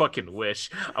 I fucking wish.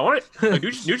 I want it. Like,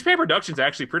 New Japan Production's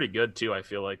actually pretty good too. I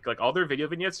feel like all their video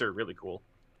vignettes are really cool,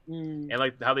 and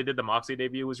like how they did the Moxley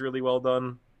debut was really well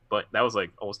done. But that was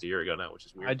like almost a year ago now, which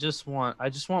is weird. I just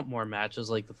want more matches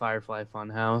like the Firefly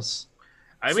Funhouse.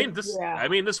 I mean,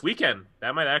 this weekend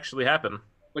that might actually happen.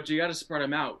 But you got to spread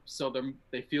them out so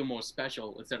they feel more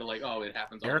special instead of like, oh, it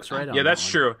happens. Eric's all the right time. on Yeah, that's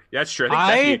that true. That's true.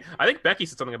 I think Becky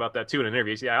said something about that too in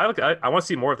interviews. Yeah, I want to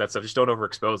see more of that stuff. Just don't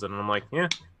overexpose it. And I'm like, yeah.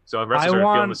 So wrestlers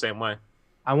are feeling the same way.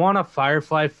 I want a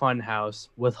Firefly Funhouse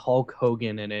with Hulk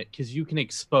Hogan in it because you can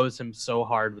expose him so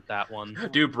hard with that one.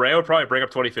 Dude, Bray would probably bring up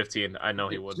 2015. I know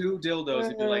he would. 2 dildos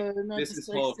and be like, this is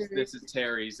Hulk's, this is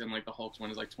Terry's, and like the Hulk's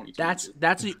one is like 22.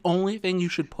 That's the only thing you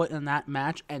should put in that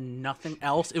match and nothing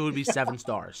else. It would be 7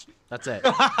 stars. That's it.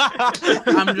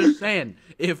 I'm just saying,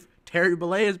 if Terry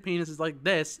Bollea's penis is like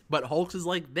this, but Hulk's is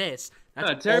like this,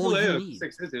 that's Terry all you Bollea need.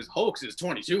 6 inches. Hulk's is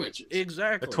 22 inches.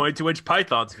 Exactly. The 22-inch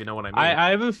pythons, if you know what I mean. I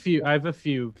have a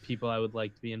few people I would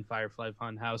like to be in Firefly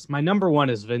Funhouse. My number one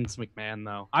is Vince McMahon,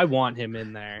 though. I want him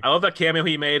in there. I love that cameo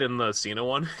he made in the Cena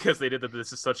one because they did the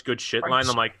 "This is such good shit" line.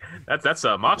 I'm like, that's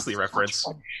a Moxley reference.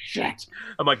 Shit.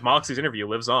 I'm like, Moxley's interview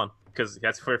lives on because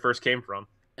that's where it first came from.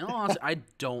 In all honesty, I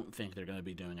don't think they're going to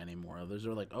be doing any more of those.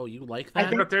 They're like, oh, you like I that?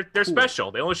 think- They're Cool.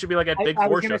 special. They only should be like at big I was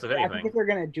four gonna shows, if say, I think anything. if they're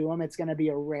gonna do them, it's gonna be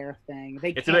a rare thing. They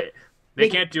It's can't. they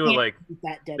can't do it like beat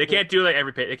that dead they horse. can't do it like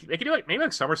every pay. They can do like maybe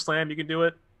like SummerSlam. You can do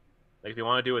it. Like if you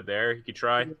want to do it there, you can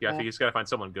try. Yeah. You just gotta find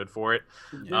someone good for it.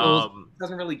 Yeah.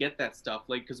 Doesn't really get that stuff,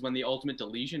 like, because when the Ultimate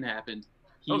Deletion happened,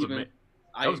 That was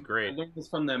that was great. I learned this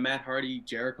from the Matt Hardy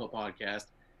Jericho podcast.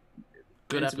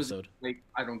 Good Vince was episode. like,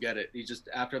 I don't get it. He just,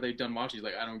 after they've done watching, he's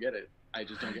like, I don't get it. I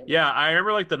just don't get it. Yeah, I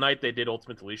remember like the night they did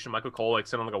Ultimate Deletion, Michael Cole like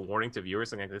sent on like a warning to viewers,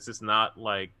 saying like, this is not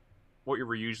like what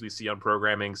you usually see on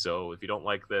programming. So if you don't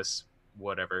like this,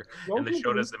 whatever. And they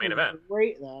showed us the main event.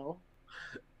 Great though.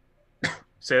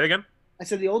 Say that again. I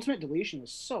said the Ultimate Deletion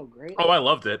was so great. Oh, I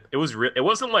loved it. It was it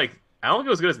wasn't like I don't think it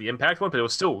was good as the Impact one, but it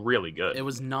was still really good. It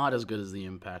was not as good as the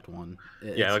Impact one.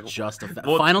 It's Yeah, like- just a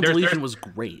well, Final there's- Deletion was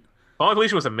great. Final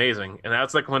Deletion was amazing, and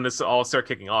that's like when this all started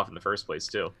kicking off in the first place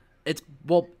too.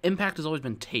 Impact has always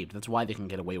been taped. That's why they can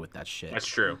get away with that shit. That's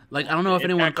true. Like, I don't know if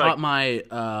anyone Impact, caught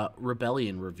my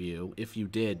Rebellion review. If you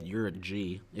did, you're a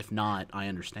G. If not, I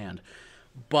understand.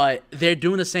 But they're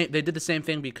doing the same. They did the same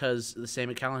thing because the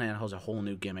Sami Callihan has a whole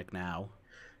new gimmick now.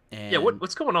 And Yeah,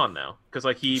 what's going on now? Because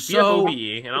like he beat So- up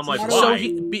OBE, and I'm like, not why?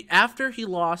 So after he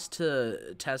lost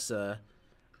to Tessa,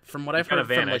 from what I've kinda heard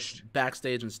from vanished. like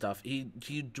backstage and stuff, he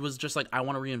was just like, I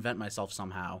want to reinvent myself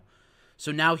somehow.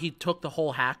 So now he took the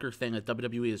whole hacker thing that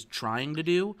WWE is trying to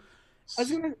do. I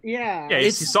was gonna, yeah. Yeah,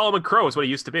 he's Solomon Crow is what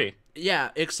he used to be.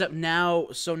 Yeah, except now,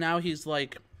 so now he's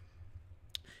like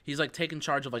taking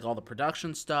charge of like all the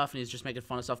production stuff, and he's just making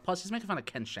fun of stuff. Plus, he's making fun of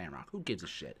Ken Shamrock. Who gives a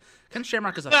shit? Ken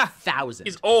Shamrock is 1,000.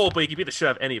 He's old, but he can beat the shit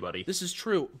out of anybody. This is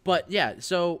true, but yeah.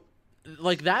 So,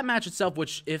 like that match itself,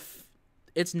 which if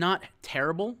it's not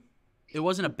terrible, it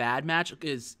wasn't a bad match.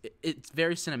 It's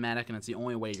very cinematic, and it's the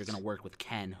only way you're gonna work with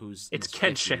Ken, who's in It's his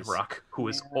Ken 50s. Shamrock, who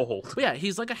is old. But yeah,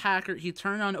 he's like a hacker. He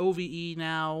turned on OVE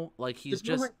now. Like he's Isn't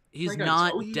it just he's he's like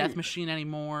not a Death Machine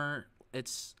anymore. I'm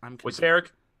What's confused.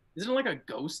 Eric? Isn't it like a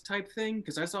ghost type thing?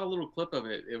 Because I saw a little clip of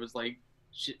it. It was like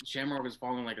Shamrock was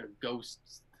following like a ghost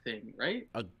thing, right?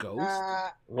 A ghost?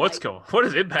 What's going? What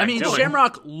is Impact I mean, doing?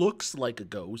 Shamrock looks like a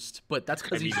ghost, but that's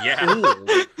because I mean, he's yeah. old.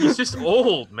 He's just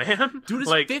old, man. Dude is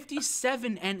like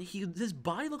 57, and his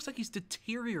body looks like he's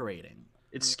deteriorating.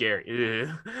 it's scary.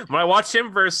 Ugh. When I watched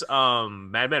him versus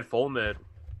Madman Fulton at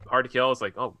Hard to Kill, I was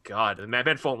like, oh god. And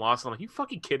Madman Fulton lost. I'm like, you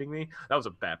fucking kidding me? That was a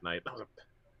bad night.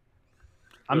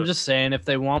 I'm just saying, if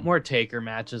they want more Taker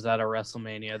matches at a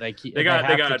WrestleMania, they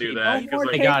gotta do that. No more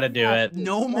They Taker gotta do it. matches.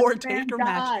 No Let more the man Taker die.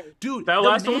 match. Dude, That the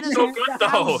last one man was is so a good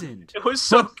though. 1,000. It was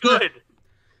so good.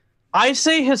 I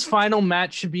say his final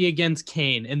match should be against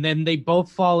Kane, and then they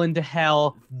both fall into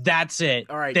hell. That's it.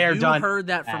 All right, they're you done. heard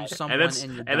that from someone, And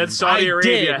and you're then done. Saudi I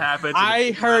Arabia did. happened.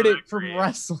 I heard it from Great.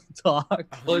 Wrestle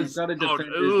Talk. Well, he's got to Oh,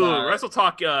 defend ooh, Wrestle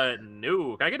Talk.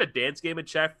 No, can I get a dance game in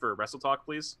chat for Wrestle Talk,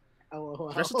 please?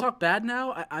 LOL. Wrestle Talk bad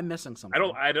now? I'm missing something.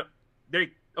 I don't.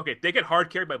 They get hard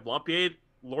carried by Blumpier,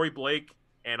 Lori Blake,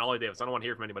 and Ollie Davis. I don't want to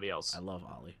hear from anybody else. I love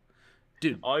Ollie.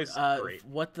 Dude, Ollie's great.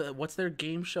 What's their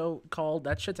game show called?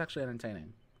 That shit's actually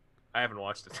entertaining. I haven't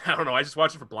watched it. I don't know. I just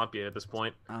watched it for Blumpier at this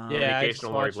point. Yeah, the I just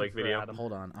occasional Lori watched it Blake for video. Adam.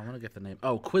 Hold on, I want to get the name.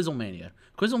 Oh, Quizzlemania.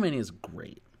 Quizzlemania is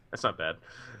great. That's not bad.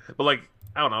 But like,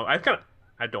 I don't know.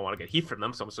 I don't want to get heat from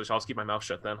them, so I'll just keep my mouth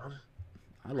shut then.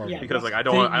 I love Yeah, it. Because like I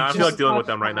They- don't. I don't feel like dealing with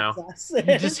them right now. You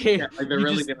just hate. Like they're you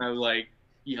really just- gonna like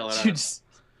yell at You us. just,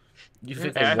 You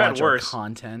think Hey, they I've had watch our worse.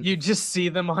 content? you just see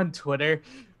them on Twitter.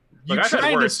 You Look, I've had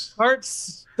trying to worse. start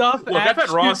stuff. Look, I've had at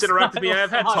Ross your interact with me.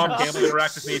 I've had Tom style. Campbell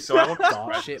interact with me, so I won't.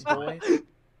 Dog shit boy.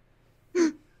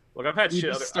 Look, I've had You shit.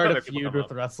 just Other start a people feud come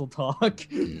with up. Wrestle Talk.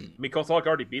 I mean, Cold Talk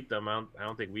already beat them. I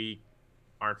don't think we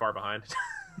aren't far behind.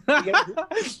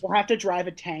 We'll have to drive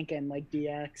a tank in like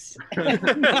DX.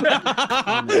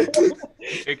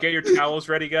 Get your towels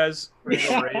ready, guys.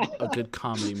 A good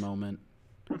comedy moment.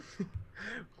 We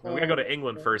gotta go to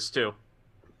England first too.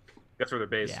 That's where they're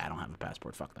based. Yeah, I don't have a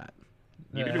passport. Fuck that.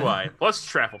 Neither do I. Plus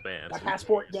travel bans. My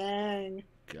passport gang.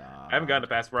 God. I haven't gotten a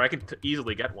passport. I could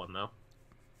easily get one though.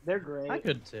 They're great. I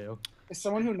could too. As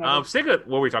someone who knows. Speaking of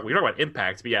what we talk about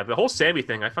Impact, but yeah, the whole Sammy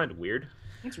thing I find weird.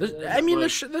 I mean, the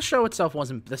show itself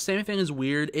wasn't. The same thing is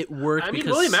weird. It worked. I mean,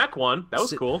 because Willie Mack won. That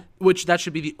was cool. Which that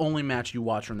should be the only match you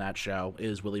watch from that show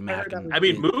is Willie Mack. I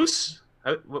mean, Moose.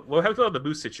 What happened about the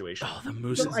Moose situation? Oh, the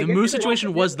Moose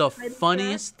situation was the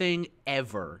funniest thing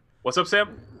ever. What's up,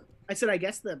 Sam? I said, I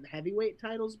guess the heavyweight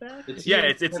title's back. It's the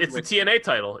TNA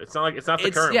title. It's not the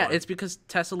current one. Yeah, it's because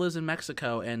Tessa lives in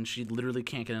Mexico and she literally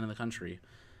can't get into the country.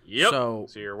 Yep. So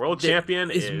your world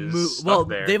champion is well.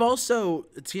 there. They've also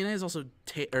TNA is also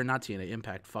or not TNA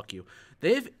Impact. Fuck you.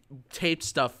 They've taped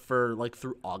stuff for like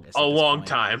through August. A long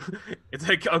time. It's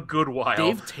like a good while.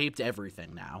 They've taped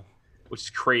everything now, which is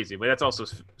crazy. But that's also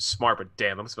smart. But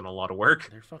damn, that's been a lot of work.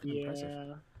 They're fucking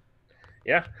impressive.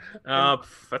 Yeah.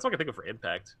 That's all I can think of for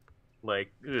Impact.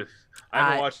 Like, I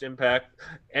haven't watched Impact.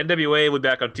 NWA will be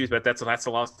back on Tuesday, but that's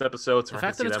the last episode. So the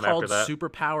fact that it's called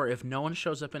Superpower, if no one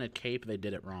shows up in a cape, they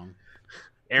did it wrong.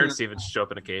 Aaron Stevens show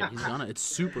up in a cape. He's gonna. It's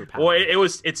Superpower. Well,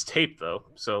 it's taped though,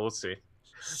 so we'll see.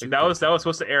 Like, that was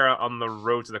supposed to air on the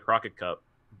road to the Crockett Cup,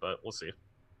 but we'll see.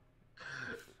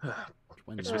 I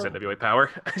just missed NWA Power.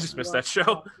 I just missed that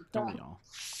show. Don't we all?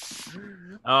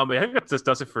 I think that just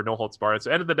does it for No Holds Barred.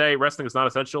 So, end of the day, wrestling is not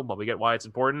essential, but we get why it's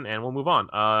important, and we'll move on.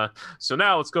 So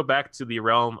now let's go back to the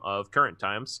realm of current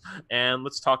times, and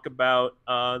let's talk about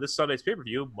this Sunday's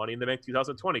pay-per-view, Money in the Bank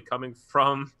 2020, coming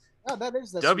from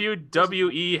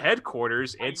WWE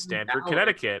headquarters in Stamford,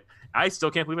 Connecticut. I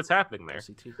still can't believe it's happening there.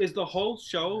 Is the whole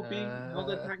show being held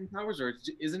at Packing Towers, or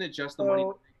isn't it just the Money?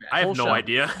 I have no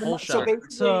idea.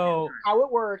 So how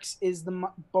it works is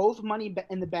both Money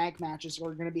in the Bank matches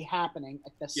are going to be happening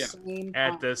at the same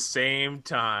time. At the same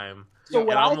time. So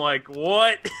I'm like,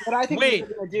 what? What I think they're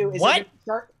going to do is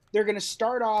they're going to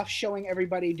start off showing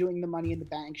everybody doing the Money in the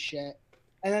Bank shit,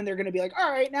 and then they're going to be like, all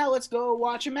right, now let's go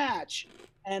watch a match.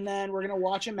 And then we're gonna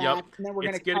watch a match, and then we're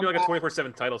gonna. It's gonna be like a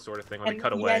 24/7 title sort of thing when they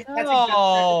cut away. That's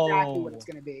exactly what it's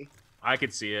gonna be. I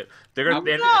could see it. They're gonna,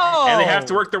 and they have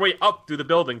to work their way up through the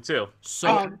building too.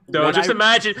 So just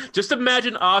imagine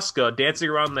Asuka dancing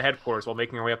around the headquarters while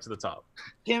making her way up to the top.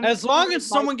 As long as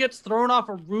someone gets thrown off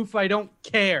a roof, I don't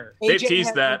care. They've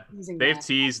teased that.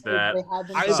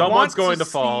 Someone's going to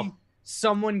fall.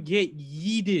 Someone get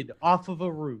yeeted off of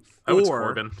a roof. I was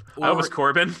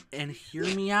Corbin. And hear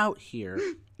me out here.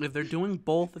 If they're doing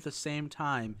both at the same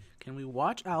time, can we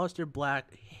watch Aleister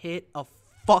Black hit a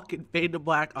fucking fade to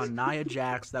black on Nia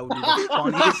Jax? That would be the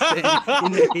funniest thing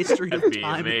in the history of time.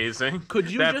 That'd be amazing.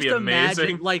 Could you just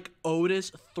imagine like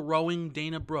Otis throwing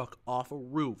Dana Brooke off a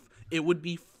roof? It would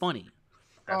be funny.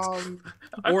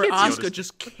 Or Asuka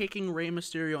just kicking Rey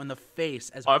Mysterio in the face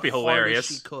as hard as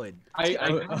she could. I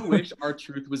kind of wish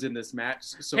R-Truth was in this match.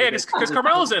 So because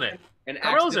Carmelo's in it. And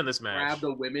Carmelo's in this match. Grab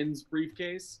the women's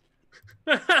briefcase.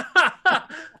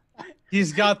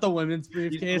 He's got the women's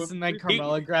briefcase, and then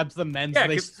Carmella grabs the men's.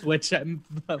 And they switch it.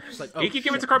 He could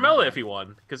give it to Carmella if he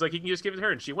won, because like he can just give it to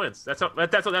her and she wins. That's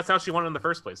how she won in the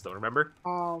first place, though. Remember?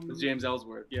 James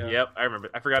Ellsworth. Yeah. Yep, I remember.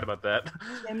 I forgot about that.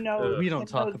 We don't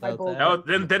talk about that. Oh,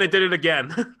 then it did it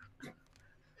again.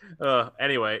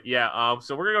 Anyway, yeah.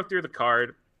 So we're gonna go through the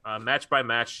card. Match by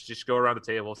match, just go around the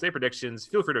table, say predictions.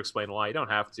 Feel free to explain why. You don't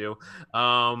have to.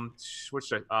 I'll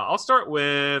start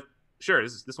with. Sure,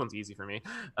 this one's easy for me.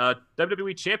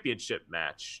 WWE Championship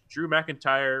match: Drew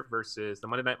McIntyre versus the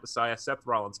Monday Night Messiah, Seth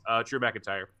Rollins. Drew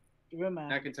McIntyre.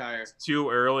 McIntyre. It's too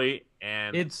early,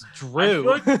 and it's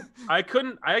Drew. I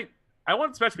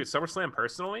wanted this match to be at SummerSlam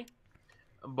personally,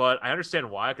 but I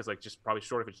understand why, because like just probably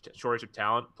shortage of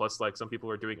talent. Plus, like some people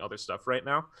are doing other stuff right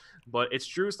now. But it's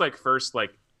Drew's like first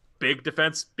like big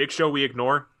defense, big show we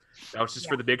ignore. That was just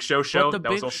for the Big Show. But the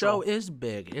Big Show is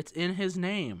big. It's in his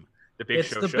name.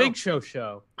 Big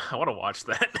Show. I want to watch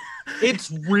that. It's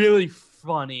really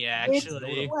funny,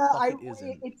 actually.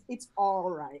 It's all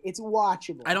right. It's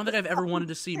watchable. I don't think I've ever wanted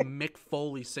to see Mick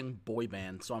Foley sing Boy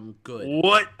Band, so I'm good.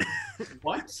 What?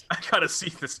 I gotta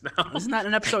see this now. Isn't that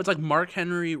an episode? It's like Mark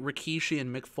Henry, Rikishi, and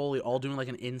Mick Foley all doing like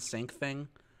an in-sync thing.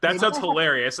 That sounds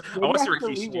hilarious. I want to see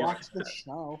Rikishi watch the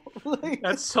show.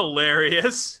 That's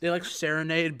hilarious. They like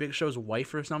serenade Big Show's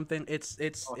wife or something. It's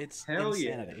insanity.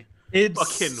 Yeah. It's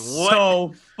fucking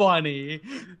so funny.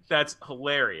 That's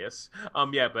hilarious.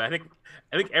 Yeah, but I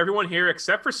think everyone here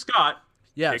except for Scott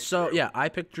Yeah, picked so Drew. yeah, I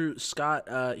picked Drew.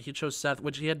 Scott, he chose Seth,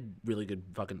 which he had really good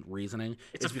fucking reasoning.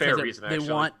 It's a fair reason, They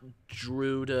actually. want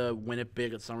Drew to win it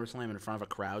big at SummerSlam in front of a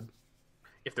crowd.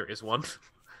 If there is one.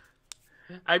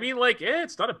 I mean, like,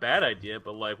 it's not a bad idea,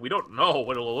 but like, we don't know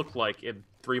what it'll look like in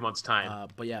 3 months' time.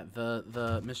 But yeah, the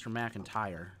Mr.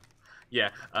 McIntyre. Yeah.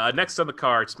 Next on the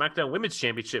card, SmackDown Women's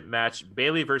Championship match: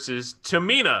 Bayley versus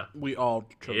Tamina. We all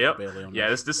chose Yep. Bayley on Yeah.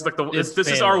 this. This is like this It's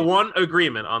is our Bayley. one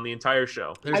agreement on the entire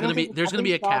show. There's gonna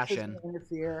be a cash in.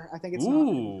 Interfere. I think it's Ooh. not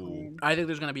gonna be clean. I think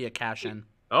there's gonna be a cash in.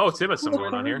 Oh, Tim has some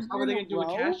going on here. How are they gonna do a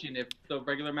Well- cash in if the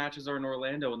regular matches are in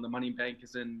Orlando and the Money Bank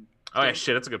is in? Oh yeah,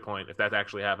 shit. That's a good point. If that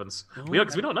actually happens, Oh.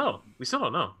 because we don't know. We still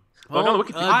don't know. Well, Well, no,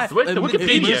 the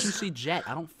Wikipedia. Emergency jet.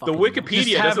 I don't The fucking know. Wikipedia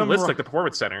Just have doesn't them list run- like the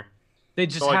performance center. They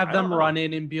just So, like, have I them don't know. run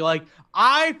in and be like,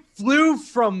 "I flew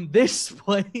from this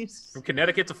place From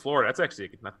Connecticut to Florida,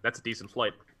 that's a decent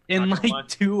flight. in Not gonna lie. like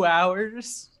 2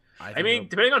 hours." I mean,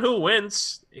 depending on who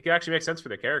wins, it can actually make sense for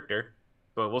the character,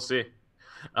 but we'll see.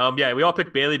 Yeah, we all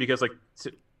picked Bayley because like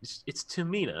it's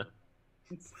Tamina.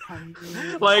 It's tiny.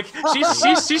 Like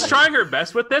she's trying her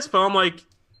best with this, but I'm like,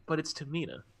 but it's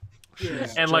Tamina. Yeah.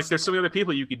 And like, there's so many other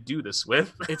people you could do this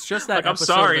with. it's just that like, I'm episode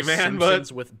sorry, of The man,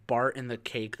 Simpsons with Bart and the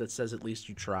cake that says at least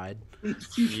you tried.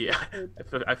 Yeah,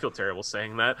 I feel terrible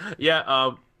saying that.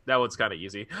 Yeah, that one's kind of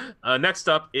easy. Next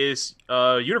up is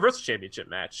Universal Championship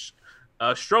match.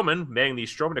 Strowman, manning the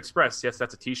Strowman Express. Yes,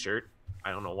 that's a T-shirt.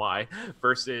 I don't know why.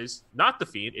 Versus not the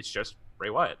Fiend. It's just Bray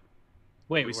Wyatt.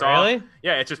 Wait, We saw- really?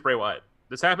 Yeah, it's just Bray Wyatt.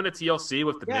 This happened at TLC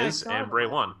with the Yeah, I Miz, saw and Bray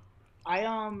that. won.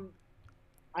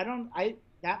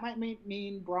 That might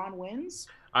mean Braun wins.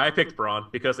 I picked Braun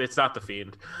because it's not the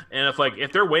Fiend, and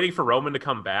if they're waiting for Roman to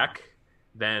come back,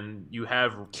 then you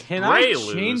have Can Bray I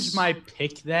lose. change my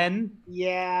pick then?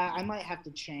 Yeah, I might have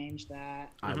to change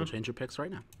that. I will change your picks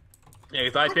right now. Yeah,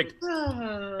 because I picked.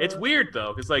 It's weird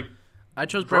though, because like I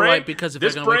chose Bray Bray, Wyatt because if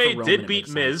this they're gonna wait Bray for Roman, did it beat makes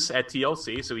Miz sense. at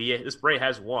TLC, so this Bray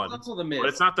has won. Also the Miz. But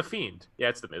it's not the Fiend. Yeah,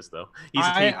 it's the Miz though. He's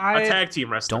a I- tag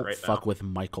team wrestler Don't right fuck with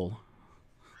Michael.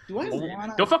 Do I now.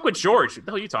 wanna? Don't fuck with George. What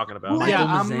the hell are you talking about? Michael Yeah, I'm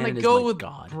Mazan gonna is go my with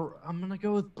god. I'm gonna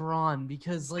go with Braun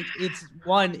because like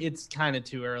it's kind of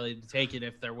too early to take it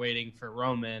if they're waiting for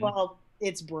Roman. Well,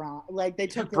 it's Braun. Like they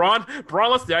took the- Braun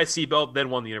lost the IC belt, then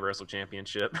won the Universal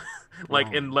Championship, like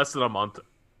Wow. in less than a month. I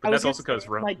But was that's also gonna because say,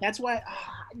 Roman. like that's why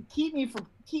keep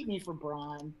me for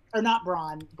Braun or not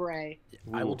Braun Bray.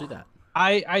 I will do that.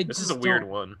 I This is just a weird don't-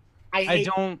 one. I I hate,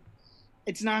 don't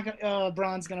It's not gonna.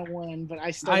 Braun's gonna win, but I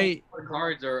still. I The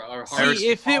cards are hard. see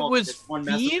if it was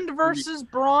Fiend versus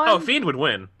Braun. Oh, Fiend would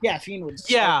win. Yeah, Fiend would.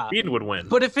 yeah, Fiend would win.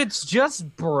 but if it's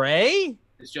just Bray,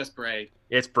 It's just Bray.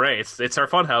 It's Bray. It's our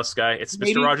funhouse guy. It's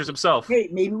Maybe- Mr. Rogers himself. Hey,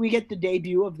 maybe we get the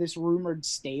debut of this rumored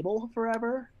stable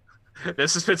forever.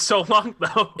 This has been so long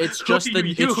though. It's Who just do the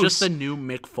you it's just use? the new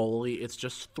Mick Foley. It's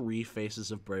just 3 faces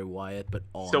of Bray Wyatt, but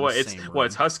all So in what? the It's same what?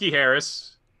 It's room. Husky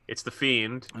Harris. It's the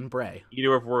Fiend. And Bray.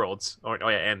 Eater of Worlds. Oh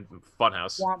yeah, and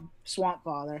Funhouse. Swamp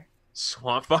Father.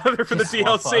 Swamp Father for the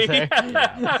Swamp DLC.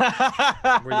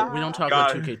 We don't talk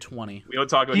about God. 2K20. We don't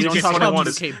talk about We don't talk about 2K21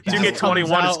 is 2K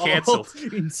 2K21 is canceled.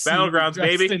 Battlegrounds,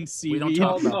 baby. We don't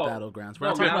talk Oh, about no. Battlegrounds. We're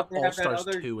No, not talking now about they All have that Stars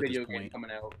other 2 at video this game point.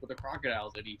 coming out with the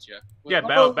crocodiles that eat you. Yeah,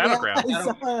 Oh, Battlegrounds. I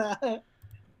saw that.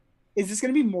 Is this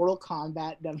gonna be Mortal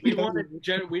Kombat? We want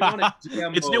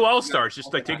to. It's new All Stars,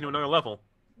 just like taking to another level,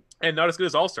 and not as good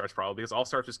as All Stars probably because All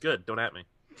Stars was good. Don't at me.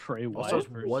 Bray Also, Wyatt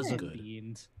versus was good.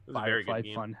 Fiend. It was a very good Firefly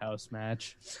game. Funhouse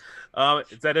match.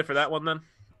 Is that it for that one then?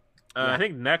 Yeah. I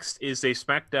think next is a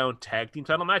SmackDown Tag Team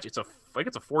Title match. It's a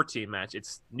 4-team match.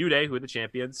 It's New Day who are the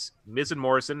champions. Miz and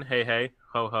Morrison, hey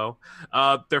ho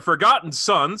ho. Their Forgotten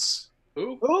Sons.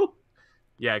 Ooh. Oh,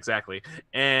 Yeah, exactly.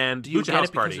 And Do you Lucha get House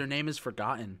it because Party. their name is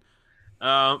forgotten?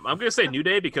 I'm gonna say New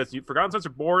Day because Forgotten Sons are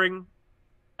boring.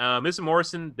 Miz and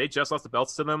Morrison, they just lost the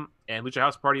belts to them, and Lucha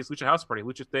House Party is Lucha House Party,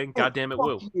 Lucha thing. God damn it, fuck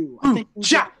woo! you. I think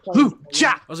Lucha, Lucha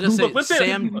lucha. I was gonna say Look, listen.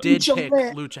 Sam did Lucha pick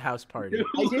Lit. Lucha House Party.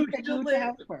 I did pick Lucha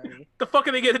House Party. The fuck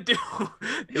are they gonna do?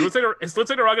 It looks like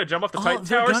they're all gonna jump off the Oh, Titan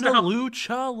they're Towers gonna now.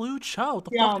 Lucha. What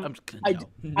the Yeah, fuck? I'm just kidding. I-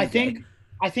 No.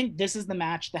 I think this is the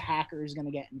match the hacker is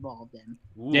gonna get involved in.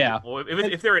 Ooh, Yeah. Well,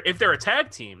 if they're a tag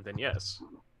team, then yes.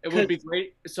 It would be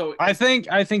great. So I think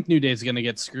New Day's gonna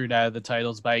get screwed out of the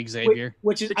titles by Xavier.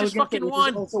 Which is They I was just gonna say, fucking which won.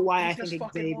 is also why I They just think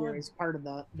fucking Xavier won. is part of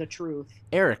the truth.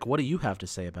 Eric, what do you have to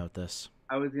say about this?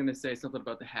 I was gonna say something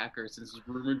about the hacker since it's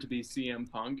rumored to be CM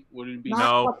Punk. Wouldn't it be? Not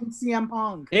No. fucking CM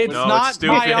Punk. It's No, not it's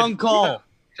stupid. my uncle.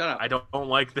 Shut up. I don't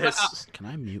like this. Can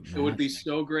I mute It would be Matt?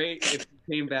 so great if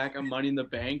he came back on Money in the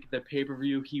Bank, the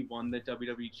pay-per-view. He won the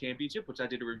WWE Championship, which I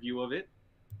did a review of it,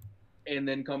 and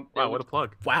then come. Wow, what a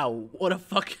plug. Wow, what a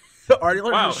fuck. Already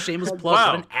learned a shameless plug.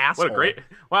 Wow. What an asshole.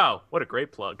 What a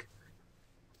great plug.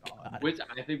 Which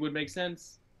I think would make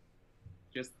sense.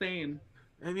 Just saying.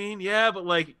 I mean, yeah, but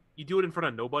like you do it in front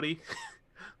of nobody,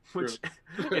 which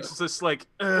it's just like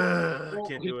I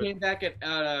can't do it. He came back at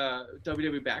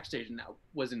WWE backstage and that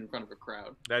wasn't in front of a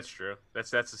crowd. That's true.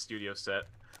 That's the studio set.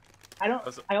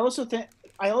 I also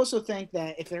think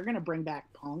that if they're gonna bring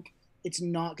back Punk, it's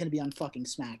not gonna be on fucking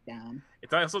SmackDown.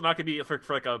 It's also not gonna be for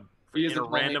like a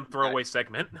random throwaway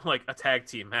segment, like a tag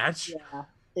team match. Yeah,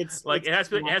 it has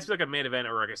to be like a main event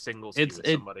or like a singles feud with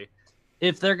somebody.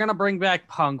 If they're gonna bring back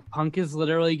Punk, Punk is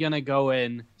literally gonna go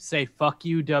in, say "fuck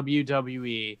you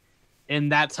WWE,"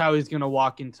 and that's how he's gonna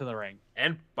walk into the ring.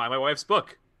 And buy my wife's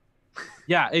book.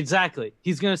 Yeah, exactly.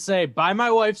 He's gonna say, "Buy my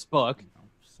wife's book,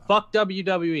 fuck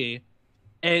WWE,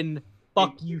 and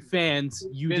fuck you fans.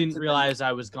 You didn't realize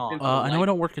I was gone." I know I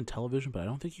don't work in television, but I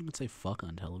don't think you can say "fuck"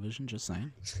 on television. Just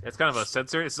saying. It's kind of a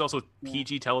censor. It's also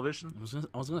PG television.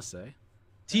 I was gonna say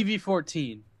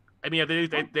TV-14. I mean,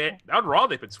 they on Raw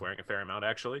they've been swearing a fair amount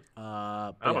actually.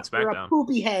 I don't know about You're a SmackDown.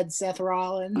 poopy head, Seth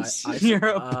Rollins. I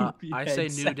say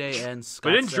New Day and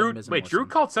Scott. But didn't Drew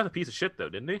called Seth a piece of shit though,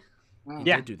 didn't he? He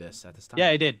did do this at this time.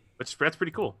 Yeah, he did. Which that's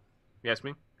pretty cool. You ask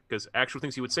me, because actual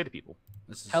things he would say to people.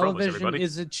 Television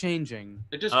isn't changing.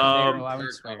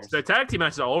 The tag team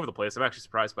matches are all over the place. I'm actually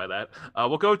surprised by that.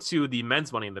 We'll go to the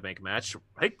men's Money in the Bank match.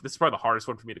 I think this is probably the hardest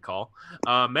one for me to call.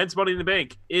 Men's Money in the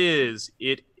Bank is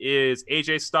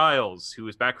AJ Styles, who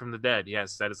is back from the dead.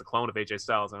 Yes, that is a clone of AJ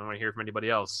Styles. I don't want to hear from anybody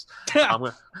else.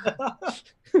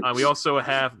 We also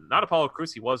have not Apollo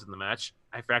Crews. He was in the match.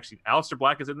 Aleister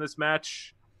Black is in this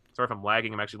match. Sorry if I'm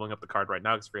lagging. I'm actually looking up the card right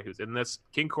now because I forget who's in this.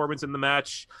 King Corbin's in the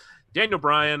match. Daniel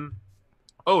Bryan,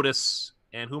 Otis,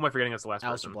 and who am I forgetting as the last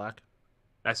person? Aleister Black.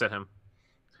 I said him.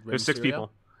 Rey There's 6 Mysterio?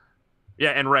 people. Yeah,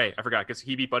 and Ray. I forgot because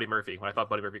he beat Buddy Murphy when I thought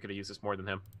Buddy Murphy could have used this more than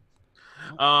him.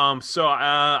 So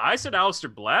I said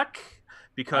Aleister Black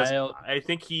because I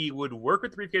think he would work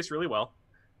with the briefcase really well.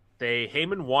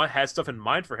 Heyman has stuff in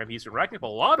mind for him. He's been racking up a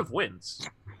lot of wins.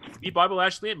 He beat Bobby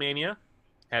Lashley at Mania.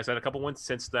 Has had a couple wins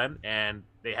since then, and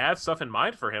they have stuff in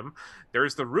mind for him.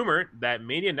 There's the rumor that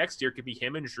Mania next year could be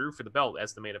him and Drew for the belt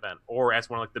as the main event, or as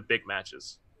one of like the big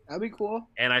matches. That'd be cool.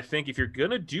 And I think if you're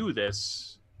gonna do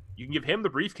this, you can give him the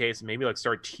briefcase and maybe like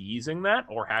start teasing that,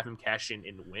 or have him cash in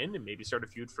and win, and maybe start a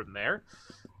feud from there.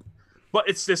 But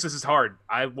this is hard.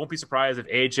 I won't be surprised if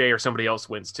AJ or somebody else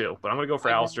wins too. But I'm gonna go for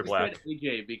Aleister Black.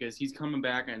 AJ because he's coming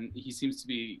back and he's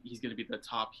gonna be the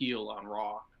top heel on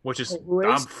Raw. Which is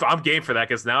I'm game for that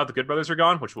because now the Good Brothers are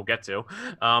gone, which we'll get to.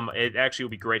 It actually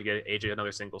would be great to get AJ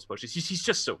another singles push. He's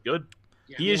just so good.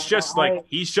 Yeah, he's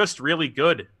just really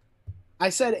good. I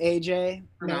said AJ,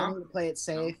 mainly to play it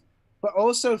safe, but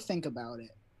also think about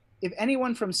it. If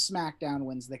anyone from SmackDown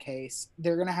wins the case,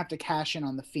 they're gonna have to cash in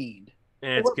on the Fiend.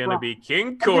 And it's going to be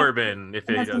King Corbin if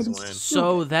he does win.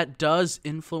 So that does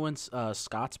influence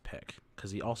Scott's pick, because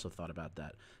he also thought about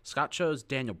that. Scott chose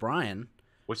Daniel Bryan.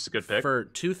 Which is a good pick. For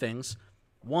 2 things.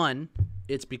 One,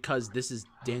 it's because this is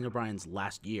Daniel Bryan's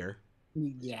last year.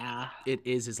 Yeah. It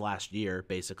is his last year,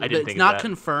 basically. It's not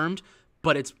confirmed,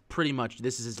 but it's pretty much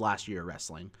this is his last year of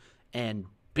wrestling. And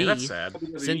B, that's sad.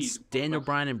 Since Daniel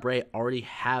Bryan and Bray already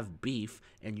have beef,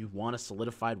 and you want a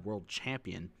solidified world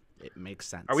champion, it makes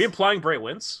sense. Are we implying Bray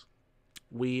wins?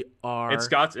 We are. And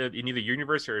Scott's in either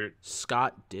universe or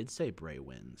Scott did say Bray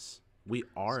wins. We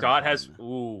are. Scott has.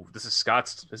 Ooh, this is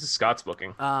Scott's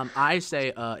booking. I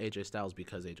say AJ Styles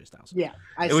because AJ Styles. Yeah,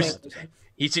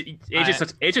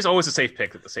 AJ's always a safe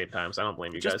pick at the same time, so I don't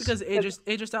blame you guys. Just because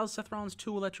AJ Styles, Seth Rollins,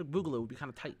 2 Electric Boogaloo would be kind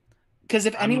of tight. Because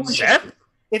if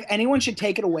anyone should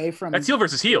take it away from that's heel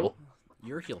versus heel.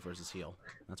 You're heel versus heel.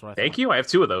 That's what I. Thank you. I have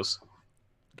 2 of those.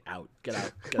 Get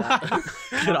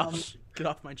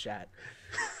off my chat.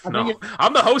 No,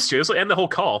 I'm the host here. This will end the whole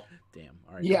call. Damn.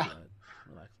 All right. Yeah.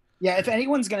 Yeah, if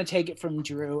anyone's gonna take it from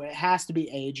Drew, it has to be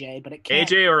AJ, but it can't.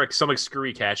 AJ or some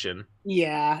screwy cash in.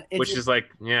 Yeah, which is like,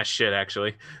 yeah, shit.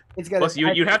 Actually, it's got. Plus,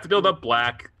 you'd have to build up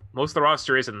Black. Most of the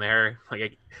roster isn't there.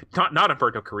 Like, not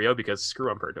Humberto Carrillo because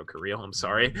screw Humberto Carrillo. I'm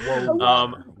sorry.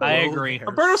 I agree.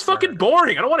 Humberto's fucking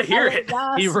boring. I don't want to hear it.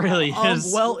 He really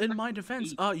is. Well, in my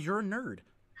defense, you're a nerd.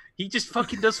 He just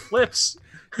fucking does flips.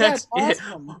 That's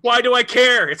awesome. It. Why do I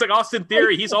care? It's like Austin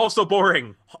Theory. He's also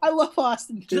boring. I love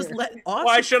Austin Theory. Just let Austin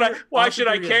why should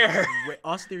I care?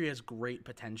 Austin Theory has great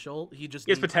potential. He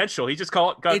has potential. He just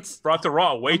got brought to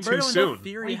Raw way too soon.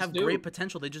 Theory have great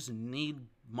potential. They just need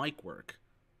mic work.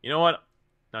 You know what?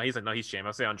 No, he's champion.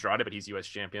 I'll say Andrade, but he's U.S.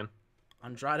 champion.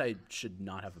 Andrade should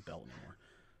not have a belt anymore.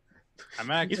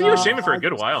 He's been U.S. champion for a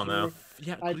good while now.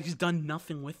 Yeah, but he's done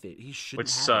nothing with it. He should. Which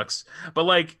sucks. But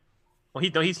like, Well,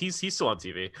 he's still on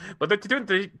TV, but they're doing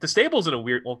the stable's in a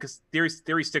weird. Well, because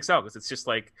theory sticks out because it's just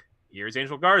like here's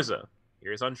Angel Garza,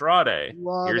 here's Andrade,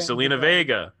 here's Selena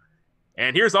Vega,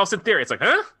 and here's Austin Theory. It's like,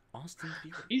 huh? Austin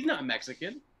Theory. He's not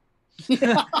Mexican.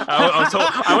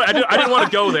 I didn't want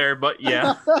to go there, but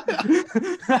yeah.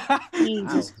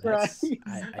 Jesus Christ.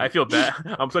 I feel bad.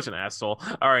 I'm such an asshole.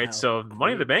 All right, so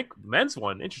Money in the Bank men's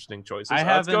one. Interesting choices.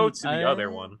 Let's go to the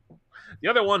other one. The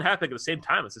other one happening at the same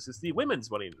time as this is the women's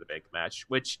Money in the Bank match,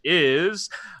 which is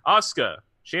Asuka,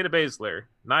 Shayna Baszler,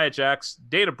 Nia Jax,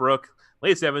 Dana Brooke,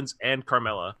 Lacey Evans, and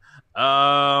Carmella.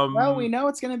 Well, we know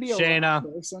it's going to be a Shayna.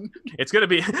 It's going to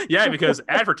be because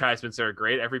advertisements are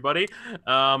great. Everybody.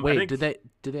 Wait, did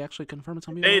they actually confirm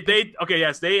it? They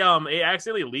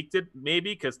accidentally leaked it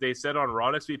maybe because they said on Raw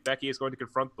next week Becky is going to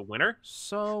confront the winner.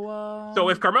 So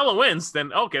if Carmella wins,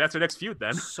 then okay, that's her next feud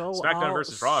then. So SmackDown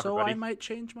versus Raw. So everybody. I might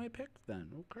change my pick then.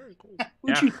 Okay, cool.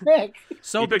 Who'd you pick?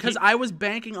 So because I was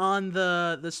banking on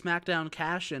the SmackDown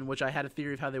cash-in, which I had a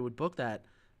theory of how they would book that.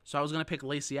 So I was going to pick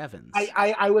Lacey Evans.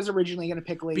 I was originally going to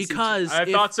pick Lacey because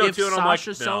I thought so too, and I'm like,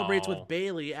 Sasha celebrates with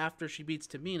Bayley after she beats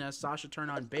Tamina, Sasha turn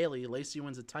on Bayley, Lacey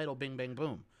wins the title, bing bang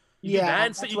boom.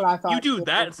 That's what I thought. You do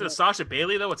that instead of Sasha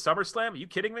Bayley though at SummerSlam? Are you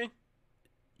kidding me?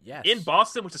 Yes. In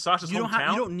Boston, which is Sasha's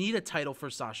hometown. You don't need a title for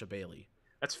Sasha Bayley.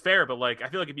 That's fair, but like I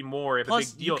feel like it'd be more of a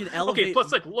Plus, big deal. you can elevate... Okay,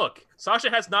 plus like look,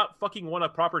 Sasha has not fucking won a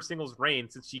proper singles reign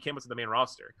since she came into the main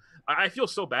roster. I feel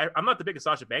so bad. I'm not the biggest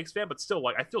Sasha Banks fan, but still,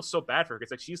 like I feel so bad for her because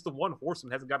like she's the one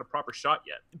horseman that hasn't got a proper shot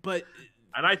yet.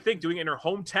 And I think doing it in her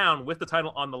hometown with the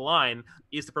title on the line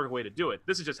is the perfect way to do it.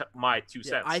 This is just my 2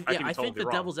 cents. I think the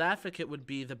devil's advocate would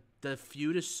be the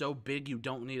feud is so big you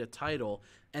don't need a title,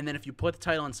 and then if you put the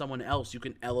title on someone else, you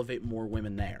can elevate more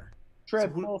women there.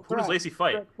 Who does Lacey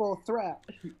fight? Triple threat.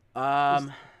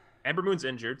 Ember Moon's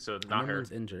injured, so not her.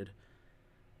 Moon's injured.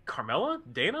 Carmella?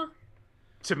 Dana?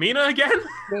 Tamina again?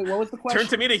 Wait, what was the question?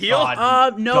 Turn Tamina heel?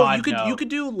 You could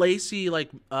do Lacey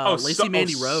Lacey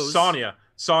Mandy Rose.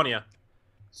 Sonya.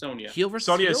 Heel versus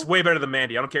Sonya heel? is way better than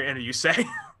Mandy. I don't care what you say.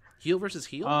 Heel versus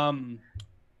heel?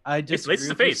 I just Lacey's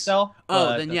the face. Stel,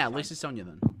 then yeah, Lacey Sonya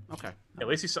then. Okay.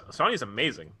 Yeah, Sonya's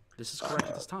amazing. This is correct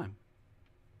at this time.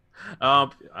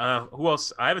 Who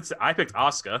else? I picked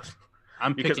Asuka.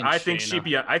 Because I think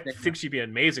Shayna. she'd be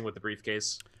amazing with the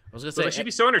briefcase. I was gonna say she'd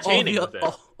be so entertaining with it.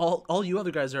 All you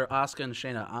other guys are Asuka and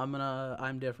Shayna.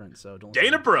 I'm different, so don't.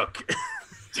 Dana Brooke.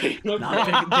 Not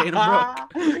picking Dana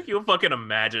Brooke. You fucking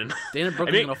imagine. Dana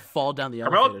Brooke is gonna fall down the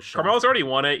elevator. Carmella's already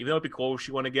won it, even though it'd be cool if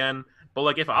she won again. But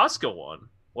like, if Asuka won,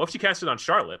 what if she cast it on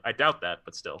Charlotte? I doubt that,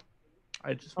 but still.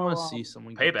 I just want to see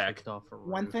someone get kicked off a roof.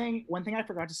 One thing I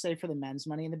forgot to say for the men's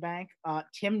Money in the Bank.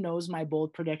 Tim knows my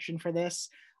bold prediction for this.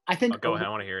 I think. Go ahead. I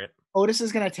want to hear it. Otis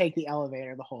is gonna take the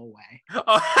elevator the whole way.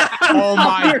 Oh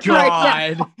my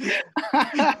god!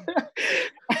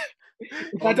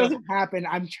 If that doesn't happen,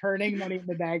 I'm turning Money in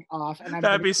the Bank off, and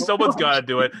that'd be someone's gotta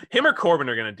do it. Him or Corbin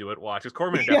are gonna do it. Watch, because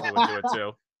Corbin definitely would do it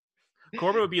too.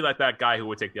 Corbin would be like that guy who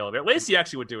would take the elevator. Lacey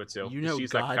actually would do it too. You know, she's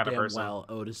that kind of person. Well,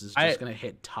 Otis is just gonna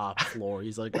hit top floor.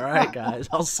 He's like, all right, guys,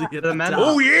 I'll see you at the top.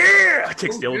 Oh yeah,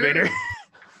 takes the elevator.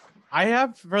 I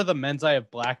have for the men's. I have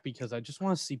Black because I just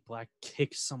want to see Black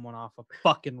kick someone off a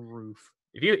fucking roof.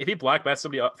 If he black bats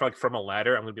somebody up from a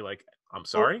ladder, I'm gonna be like, I'm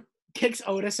sorry. Kicks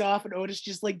Otis off, and Otis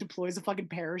just like deploys a fucking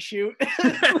parachute.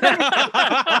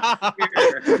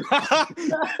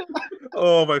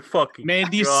 Oh my fucking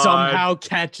Mandy God. somehow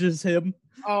catches him.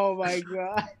 Oh my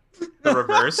god. The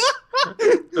reverse.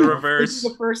 The reverse. This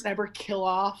is the first ever kill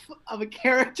off of a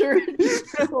character.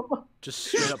 Just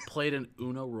straight up played an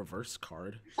Uno reverse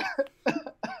card.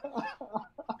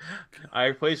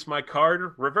 I placed my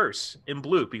card reverse in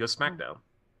blue because SmackDown.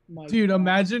 Dude,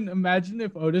 imagine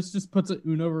if Otis just puts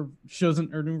shows an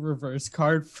Uno reverse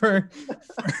card for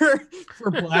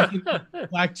Black. And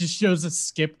Black just shows a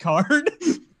skip card.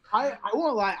 I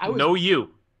won't lie.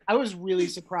 I was really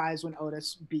surprised when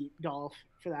Otis beat Dolph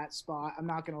for that spot. I'm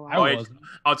not gonna lie.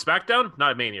 On SmackDown,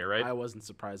 not at Mania, right? I wasn't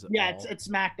surprised at all. Yeah, it's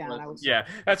SmackDown. Yeah,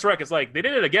 that's right. It's like they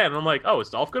did it again. And I'm like, oh, is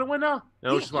Dolph gonna win now?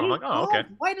 No, it's just I'm like, oh, okay.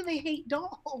 Why do they hate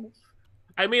Dolph?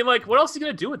 I mean, like, what else are you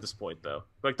gonna do at this point, though?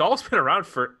 Like, Dolph's been around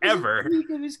forever. Peak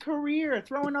of his career.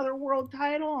 Throw another world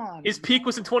title on. His peak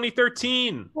was in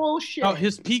 2013. Bullshit. Oh,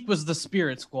 his peak was the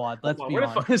Spirit Squad. Let's be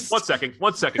honest.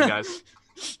 One second, guys.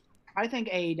 I think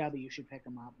AEW should pick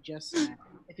him up, just saying,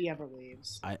 if he ever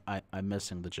leaves. I'm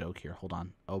missing the joke here. Hold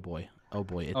on. Oh boy. It oh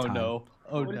time. No.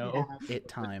 Oh no. It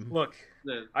time. Look,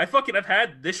 I've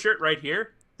had this shirt right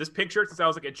here, this pink shirt, since I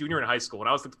was like a junior in high school, and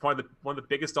I was like one of the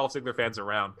biggest Dolph Ziggler fans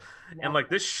around. Yeah. And like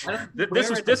this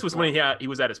was when he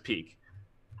was at his peak.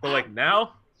 But like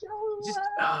now,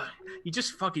 He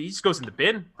just goes in the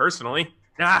bin. Personally,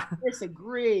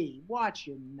 Disagree. Watch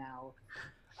your mouth.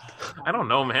 I don't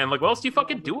know, man. Like, what else do you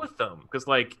fucking do with them? Because,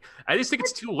 like, I just think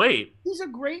it's too late. He's a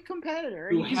great competitor.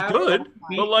 He's good,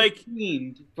 but like,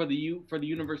 for the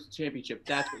Universal Championship,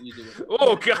 that's what you do with him.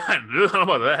 Oh God, how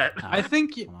about that? I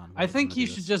think he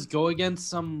should just go against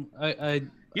some.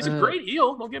 He's a great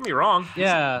heel. Don't get me wrong.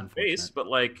 Yeah, face, but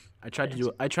like, I tried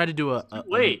to do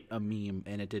a meme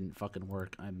and it didn't fucking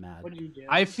work. I'm mad. What did you do?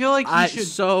 I feel like he should.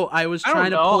 So I was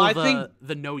trying to pull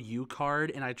the no you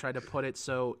card, and I tried to put it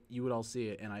so you would all see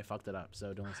it, and I fucked it up.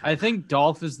 So don't. I think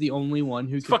Dolph is the only one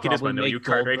who could probably make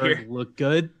Goldberg look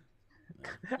good.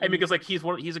 I mean, because like he's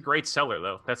a great seller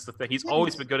though. That's the thing. He's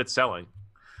always been good at selling.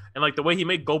 And like the way he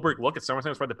made Goldberg look at SummerSlam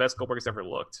was probably the best Goldberg has ever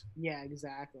looked. Yeah,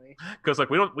 exactly. Because like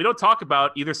we don't talk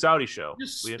about either Saudi show.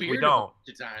 We don't.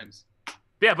 Times.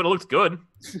 Yeah, but it looks good.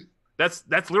 That's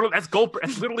Goldberg.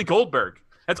 That's literally Goldberg.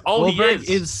 That's all Goldberg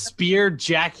he is. Spear,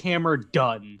 jackhammer,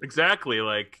 done. Exactly.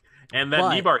 Like, and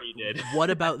that knee bar he did. What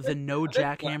about the no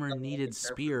jackhammer needed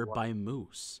spear by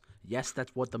Moose? Yes,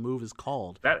 that's what the move is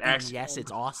called. Yes,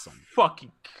 it's awesome.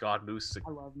 Fucking God, Moose. I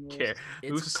love Moose.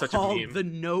 Moose is such called a meme. The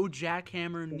no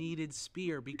jackhammer needed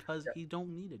spear because he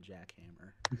don't need a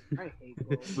jackhammer. I hate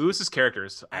Goldberg. Moose's character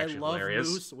is actually I love hilarious.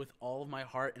 Moose with all of my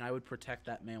heart, and I would protect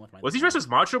that man with my. Was he dressed as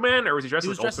Macho Man or was he dressed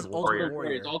as Ultimate Warrior?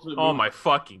 Oh my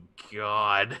fucking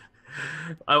God!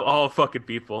 All fucking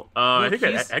people. I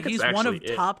think he's one of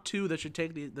top two that should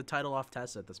take the title off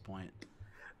Tessa at this point.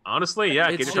 Honestly, yeah.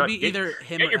 It should be either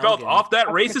him or get your belt Elgin. off that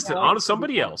racist and onto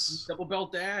somebody else. Double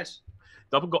belt dash.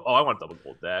 Double gold. Oh, I want double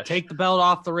gold dash. Take the belt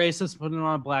off the racist, put it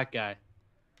on a black guy.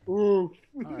 Ooh.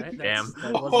 All right, damn.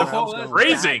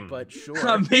 Raising, but sure.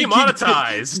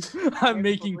 Demonetized. I'm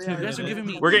making Tim. You guys are giving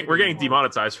me. We're getting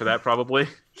demonetized for that probably.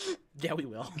 Yeah, we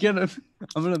will. I'm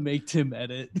gonna make Tim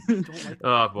edit.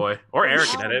 Oh boy, or Eric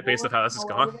can edit based on how this is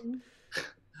gone.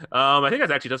 I think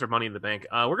that actually does for Money in the Bank.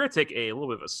 We're going to take a little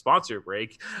bit of a sponsor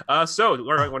break. So,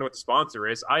 learn what the sponsor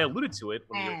is. I alluded to it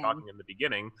when we were talking in the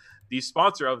beginning. The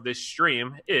sponsor of this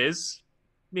stream is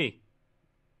me.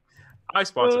 I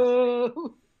sponsor.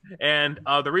 And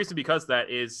the reason because that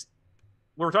is,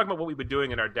 when we're talking about what we've been doing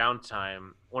in our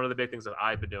downtime, one of the big things that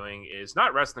I've been doing is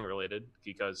not wrestling related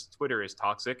because Twitter is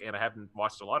toxic and I haven't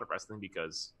watched a lot of wrestling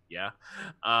because,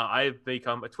 I've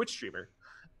become a Twitch streamer.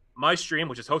 My stream,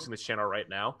 which is hosting this channel right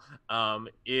now,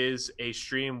 is a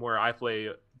stream where I play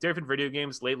different video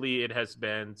games. Lately, it has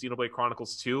been Xenoblade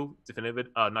Chronicles 2 Definitive,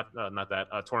 not that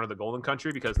Torn of the Golden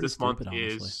Country, because this month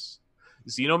is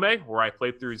Xenome, where I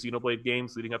played through Xenoblade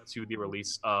games leading up to the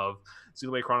release of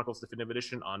Xenoblade Chronicles Definitive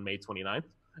Edition on May 29th.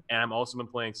 And I've also been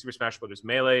playing Super Smash Bros.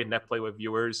 Melee, net play with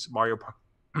viewers, Mario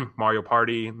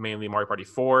Party, mainly Mario Party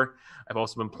 4. I've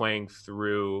also been playing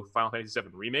through Final Fantasy VII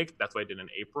Remake. That's what I did in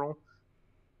April.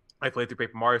 I played through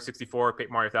Paper Mario 64,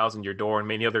 Paper Mario 1000, Your Door, and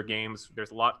many other games.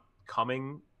 There's a lot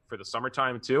coming for the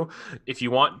summertime, too. If you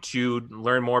want to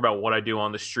learn more about what I do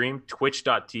on the stream,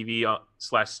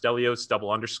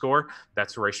 twitch.tv/Stelios_.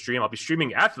 That's where I stream. I'll be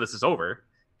streaming after this is over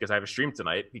because I have a stream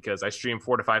tonight because I stream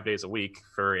 4 to 5 days a week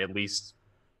for at least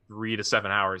 3 to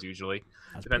 7 hours usually.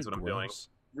 Depends what I'm doing.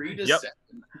 3 to 7.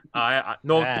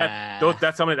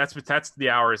 That's how many. That's the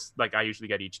hours like I usually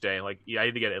get each day. Like I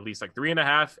either get at least like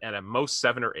 3.5 and at most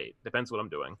 7 or 8. Depends what I'm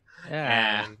doing.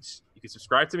 Yeah. And you can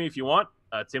subscribe to me if you want.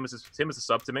 Tim is a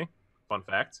sub to me. Fun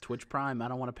fact. Twitch Prime. I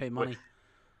don't want to pay money.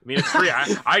 I mean, it's free.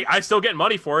 I still get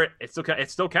money for it. It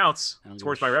still counts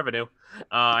towards my revenue.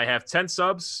 I have 10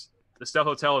 subs. The Stel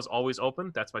Hotel is always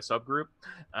open. That's my subgroup.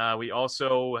 We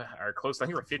also are close. I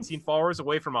think we're 15 followers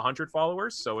away from 100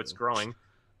 followers, so it's growing.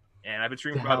 And I've been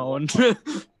streaming down.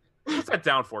 What's that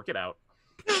down for? Get out.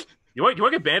 You want to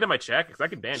get banned in my chat? Because I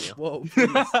can ban you. Whoa.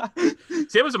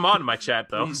 Tim is a mod in my chat,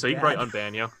 though, Please so he can probably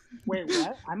unban you. Wait,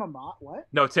 what? I'm a mod? What?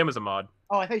 No, Tim is a mod.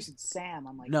 Oh, I thought you said Sam.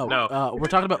 I'm like, no. We're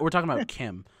talking about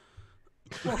Kim.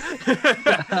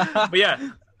 But yeah,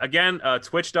 again,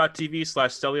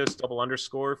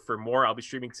 twitch.tv/Stelios_. For more, I'll be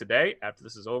streaming today after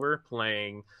this is over,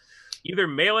 playing either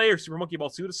Melee or Super Monkey Ball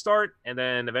 2 to start, and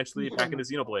then eventually back into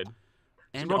Xenoblade.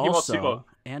 And Super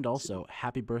also,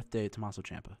 happy birthday, Tommaso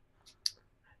Ciampa.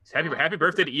 Happy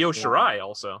birthday to Io Shirai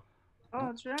also. Oh,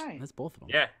 that's right. That's both of them.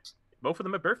 Yeah, both of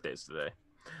them have birthdays today.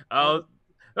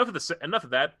 Enough of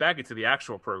that. Back into the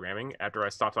actual programming. After I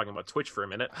stop talking about Twitch for a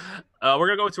minute, we're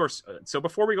gonna go into our. So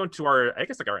before we go into our, I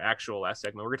guess like our actual last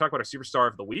segment, we're gonna talk about our Superstar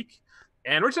of the Week,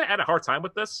 and we're just gonna add a hard time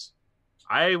with this.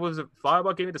 I thought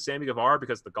about giving it to Sammy Guevara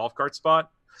because of the golf cart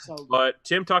spot, but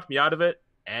Tim talked me out of it,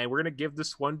 and we're gonna give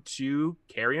this one to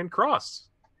Karrion Kross,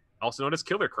 also known as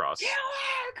Killer Kross.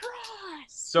 Killer Kross.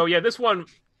 So yeah, this one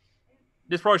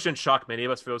this probably shouldn't shock many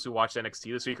of us for those who watched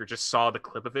NXT this week or just saw the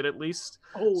clip of it at least.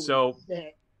 Holy So,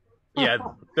 shit. yeah,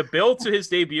 the build to his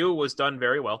debut was done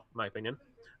very well, in my opinion.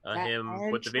 That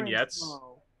Him with the entrance, vignettes.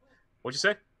 though. What'd you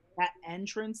say? That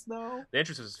entrance, though. The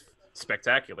entrance was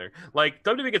spectacular. Like,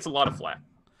 WWE gets a lot of flack.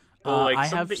 But, like, I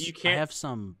something have that you can't... I have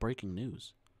some breaking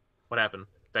news. What happened?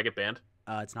 Did I get banned?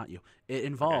 It's not you. It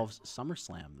involves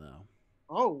SummerSlam, though.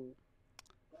 Oh.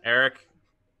 Eric?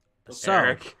 So,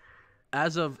 Eric?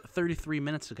 as of 33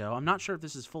 minutes ago, I'm not sure if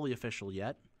this is fully official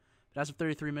yet, but as of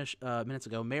 33 minutes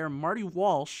ago, Mayor Marty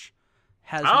Walsh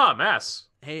has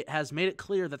made it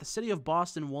clear that the city of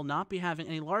Boston will not be having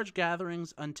any large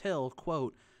gatherings until,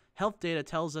 quote, health data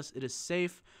tells us it is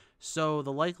safe, so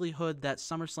the likelihood that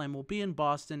SummerSlam will be in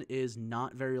Boston is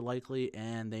not very likely,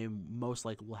 and they most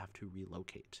likely will have to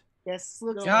relocate. Yes,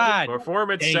 looks God.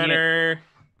 Performance Dang Center.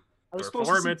 I was supposed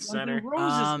to Performance see Guns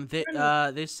N' Center.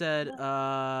 Roses. They said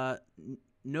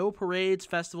no parades,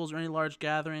 festivals, or any large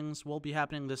gatherings will be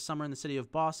happening this summer in the city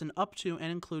of Boston up to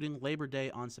and including Labor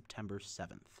Day on September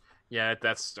 7th. Yeah,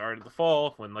 that's started the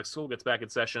fall when like school gets back in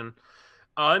session.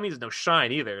 That means no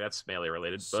shine either. That's melee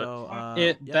related. But So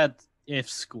that if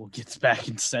school gets back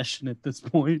in session at this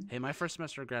point. Hey, my first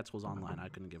semester of grad school was online. I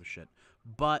couldn't give a shit.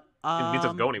 But it means it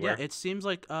doesn't go anywhere. Yeah, it seems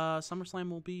like SummerSlam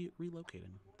will be relocating.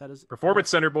 That is Performance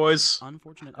Center, boys.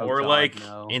 Unfortunate.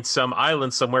 Or in some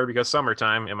island somewhere because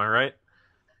summertime. Am I right?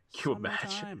 You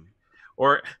imagine.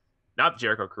 Or not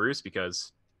Jericho Cruise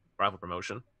because rival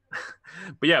promotion.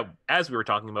 But yeah, as we were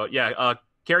talking about,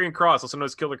 Karrion Kross, also known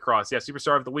as Killer Kross,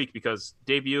 Superstar of the Week because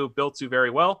debut built to very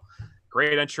well.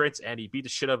 Great entrance, and he beat the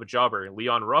shit out of a jobber.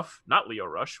 Leon Ruff, not Leo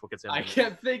Rush. What gets him? I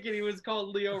kept thinking he was called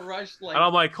Leo Rush. And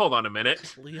I'm like, hold on a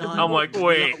minute. I'm like,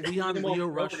 wait. Leo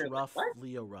Rush.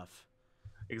 Leo Ruff.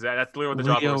 Exactly. That's literally what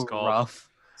the jobber was called. Ruff.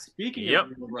 Speaking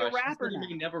of Leo Rush, he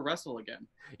may never wrestle again.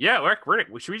 Yeah,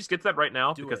 should we just get to that right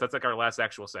now? Because that's like our last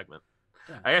actual segment.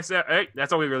 Yeah. I guess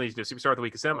that's all we really need to do. Superstar of the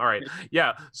Week is him. All right.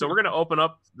 Yeah. So we're going to open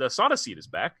up. The Sauna seat is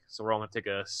back. So we're all going to take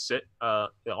a sit.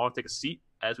 I'll take a seat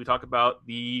as we talk about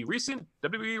the recent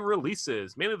WWE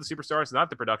releases, mainly the superstars,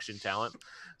 not the production talent.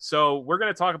 So we're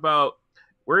going to talk about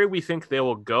where we think they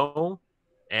will go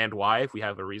and why, if we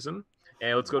have a reason.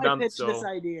 And let's go down. This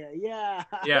idea.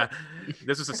 Yeah.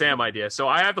 This is a Sam idea. So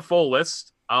I have the full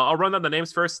list. I'll run down the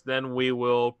names first, then we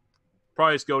will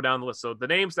probably just go down the list. So the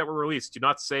names that were released, do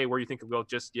not say where you think will go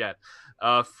just yet.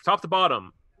 Top to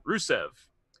bottom, Rusev,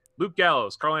 Luke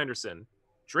Gallows, Carl Anderson,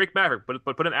 Drake Maverick, but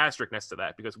put an asterisk next to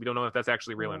that because we don't know if that's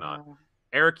actually real or not.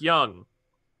 Eric Young,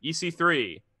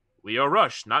 EC3, Leo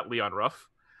Rush, not Leon Ruff,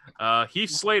 Heath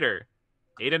Slater,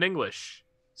 Aiden English,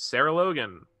 Sarah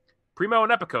Logan, Primo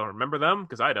and Epico, remember them?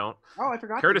 Because I don't. Oh, I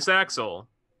forgot. Curtis Axel,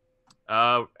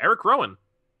 Eric Rowan,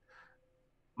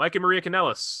 Mike and Maria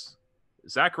Kanellis,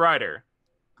 Zack Ryder,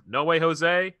 No Way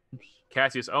Jose,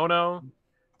 Cassius Ono,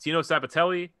 Tino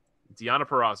Sabatelli, Deonna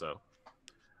Purrazzo.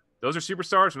 Those are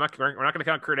superstars. We're not going to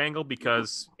count Kurt Angle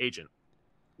because agent.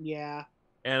 Yeah.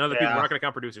 And other people, we're not going to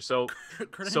count producer. So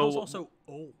Kurt Angle's also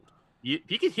old. He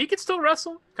could still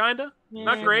wrestle, kind of.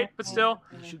 Not great, but still.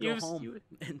 You should go home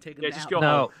and take a nap. Just go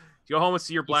home. Go home and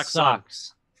see your Black Sun.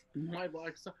 My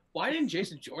Black Sun. Why didn't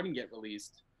Jason Jordan get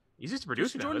released? He's just a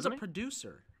producer now, Jordan's isn't he? a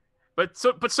producer. But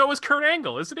so is Kurt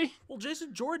Angle, isn't he? Well,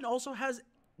 Jason Jordan also has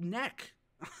neck.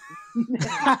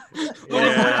 Yeah.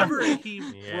 Whatever he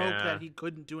broke that he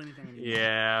couldn't do anything anymore.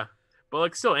 Yeah. But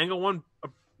like still, Angle won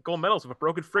gold medals with a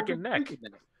broken freaking neck.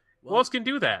 Who else can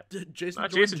do that? Jason Not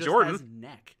Jordan Jason just Jordan. has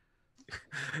neck.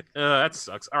 That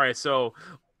sucks. All right, so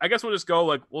I guess we'll just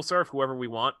go we'll start with whoever we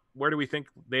want. Where do we think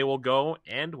they will go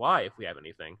and why, if we have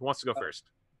anything? Who wants to go first?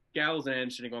 Gallows and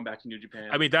Anderson going back to New Japan.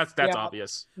 I mean, that's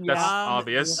obvious. That's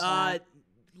obvious.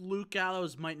 Luke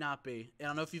Gallows might not be. I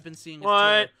don't know if you've been seeing his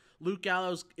what? Twitter. Luke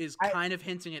Gallows is kind of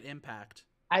hinting at Impact.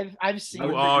 I've seen.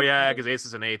 Oh yeah, because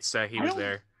Aces and Eights he was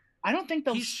there. I don't think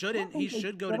they'll. He shouldn't. He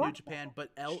should go to New Japan, but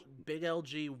Big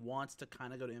LG wants to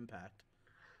kind of go to Impact.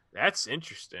 That's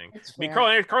interesting. I mean, Carl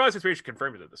Anderson should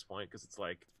confirm it at this point because it's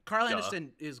like Carl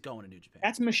Anderson is going to New Japan.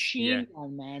 That's Machine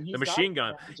Gun, man. The Machine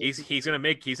Gun. He's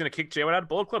gonna kick Jay White out of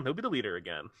Bullet Club. He'll be the leader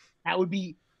again. That would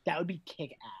be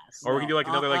kick ass. Or we can do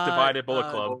another divided Bullet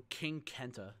Club. King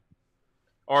Kenta.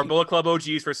 Or Bullet Club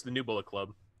OGs versus the new Bullet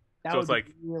Club. That so it's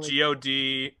like really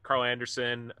God, Carl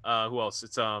Anderson. Who else?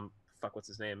 It's what's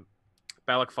his name?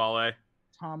 Balak Fale.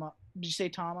 Tama. Did you say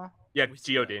Tama? Yeah, God.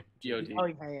 Oh,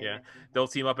 yeah. They'll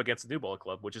team up against the new Bullet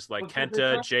Club, which is like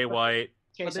Kenta, Jay White.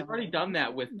 But they've already done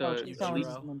that with the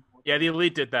Yeah, the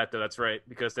Elite did that though. That's right,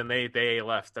 because then they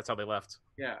left. That's how they left.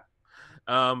 Yeah.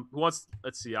 Who wants?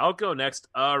 Let's see. I'll go next.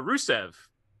 Rusev.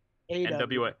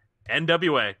 NWA.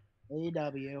 NWA.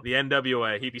 AEW. The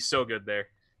NWA. He'd be so good there.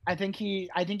 I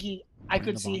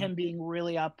could see him being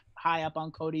really high up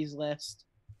on Cody's list.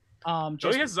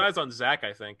 Cody has his eyes on Zach,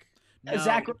 I think. No,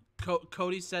 Zach.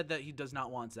 Cody said that he does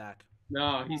not want Zach.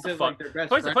 No, he said Fuck. like their best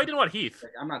Probably friend. didn't want Heath.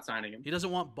 Like, I'm not signing him. He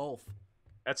doesn't want both.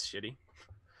 That's shitty.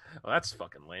 Well, that's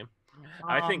fucking lame.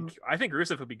 I think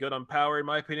Rusev would be good on Power in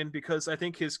my opinion because I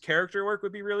think his character work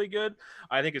would be really good.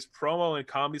 I think his promo and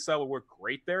comedy style would work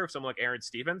great there with someone like Aaron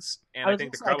Stevens, and I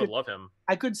think the crowd would love him.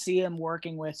 I could see him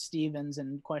working with Stevens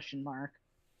and question mark,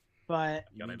 but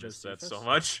God, I miss that so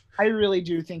much. I really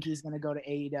do think he's going to go to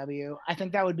AEW. I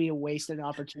think that would be a wasted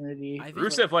opportunity.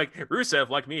 Rusev,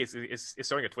 like me, is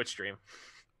starting a Twitch stream.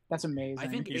 That's amazing. I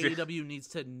think AEW needs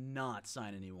to not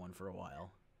sign anyone for a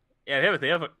while. Yeah, they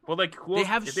have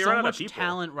so much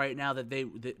talent right now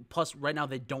plus right now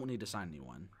they don't need to sign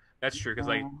anyone. That's true because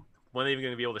like when are they even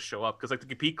going to be able to show up? Because like the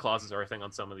compete clauses are a thing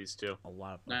on some of these too. A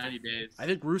lot of 90 days. I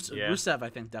think Rusev I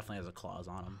think definitely has a clause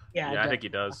on him. Yeah, I think he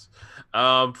does.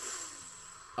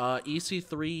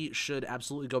 EC3 should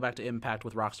absolutely go back to Impact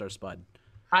with Rockstar Spud.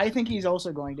 I think he's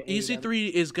also going to EC3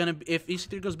 is gonna if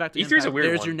EC3 goes back to EC3's Impact,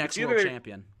 there's your next world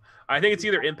champion. I think it's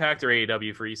either Impact or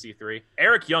AEW for EC3.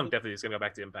 Eric Young definitely is going to go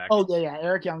back to Impact. Oh, yeah.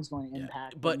 Eric Young's going to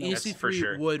Impact. But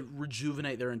EC3 would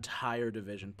rejuvenate their entire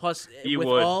division. Plus, with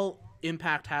would. all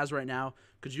Impact has right now,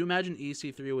 could you imagine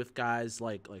EC3 with guys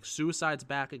like Suicide's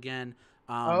back again?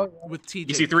 With TJ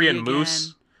EC3 and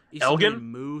Moose.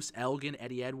 Elgin,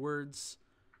 Eddie Edwards.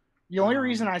 The only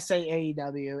reason I say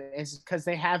AEW is because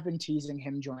they have been teasing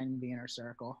him joining the Inner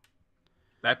Circle.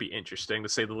 That'd be interesting to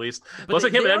say the least. But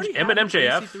like him and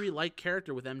MJF. EC3 like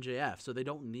character with MJF, so they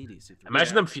don't need EC3.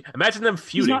 Imagine them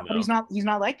feuding. He's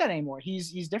not like that anymore.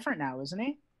 He's different now, isn't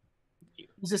he?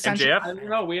 He's essential. MJF? I don't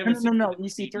know. We haven't No.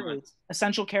 EC3.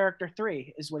 Essential Character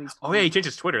 3 is what he's called. Oh yeah, he changed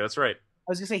his Twitter. That's right. I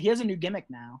was gonna say he has a new gimmick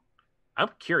now. I'm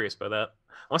curious by that.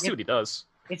 I want to see what he does.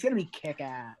 It's gonna be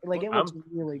kick-ass. Like it looks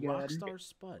really good. Rockstar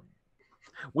Spud.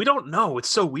 We don't know. It's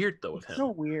so weird though with him. So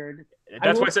weird.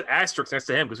 That's why I said asterisk next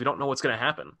to him because we don't know what's going to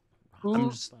happen.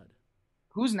 Who's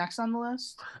next on the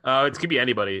list? It could be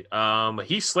anybody.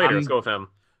 Heath Slater. Let's go with him.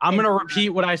 I'm gonna repeat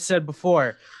what I said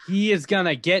before. He is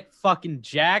gonna get fucking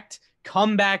jacked.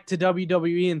 Come back to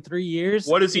WWE in 3 years.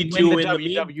 What does he do in the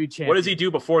WWE champion? What does he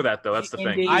do before that though? That's the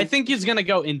thing. I think he's gonna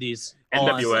go Indies.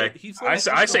 NWA.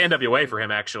 I say NWA for him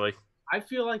actually. I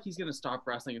feel like he's gonna stop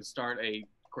wrestling and start a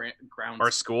ground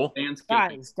or school.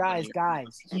 Guys.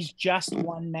 He's just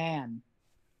one man.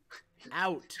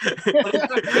 Out.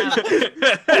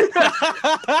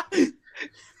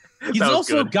 He's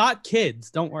also got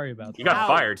kids. Don't worry about that. He got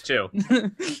fired too.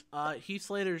 Heath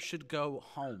Slater should go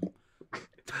home.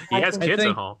 He has kids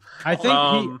at home.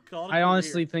 I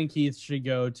honestly think Heath should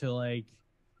go to like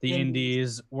the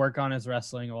Indies, work on his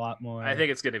wrestling a lot more. I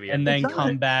think it's going to be and then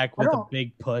come back with a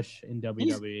big push in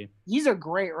WWE. He's a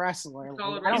great wrestler.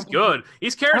 He's good.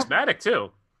 He's charismatic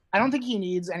too. I don't think he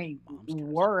needs any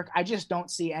work. I just don't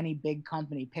see any big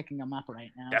company picking him up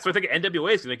right now. That's what I think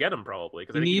NWA is going to get him probably.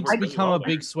 He needs to become a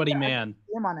big sweaty man.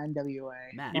 Him on NWA.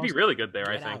 He'd be really good there,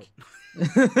 I think.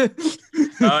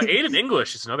 Aiden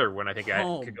English is another one I think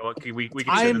could go. We could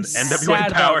see him in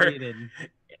NWA Power.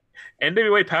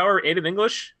 NWA Power, Aiden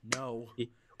English? No.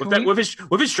 With his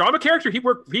drama character,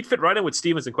 he'd fit right in with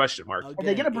Stevens in question mark. Are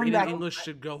they gonna bring back English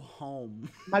should go home?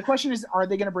 My question is, are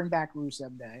they gonna bring back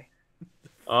Rusev Day?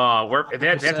 Is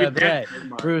that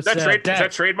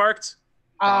trademarked?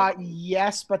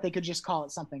 Yes, but they could just call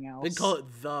it something else. They call it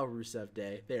the Rusev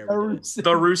Day. The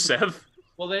Rusev.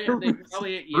 Well, they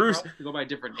probably go by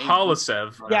different names.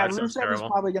 Holosev. Yeah, Rusev is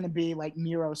probably going to be like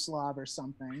Miroslav or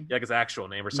something. Yeah, like his actual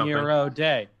name or something. Nero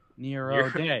Day.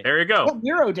 There you go. Oh,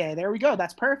 Nero Day. There we go.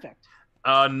 That's perfect.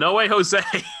 No way, Jose.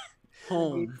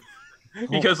 Home.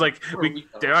 Because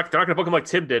they're not going to book him like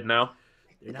Tim did now.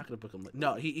 You're not going to book him.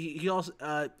 No, he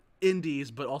also Indies,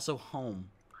 but also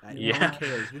home. Yeah. No one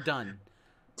cares. You're done.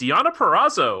 Deonna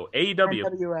Purrazzo, AEW.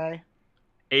 NWA.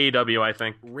 AEW, I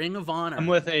think. Ring of Honor. I'm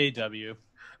with AEW.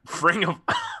 Ring of.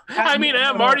 I mean,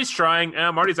 Marty's trying.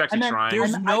 Marty's actually trying.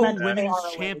 There's no women's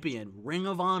champion. Ring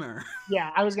of Honor.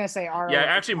 Yeah, I was gonna say ROH. Yeah,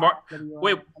 actually,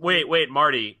 wait,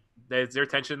 Marty. Is there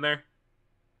tension there?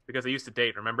 Because they used to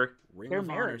date. Remember? They're of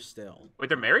married Honor still. Wait,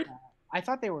 they're married? I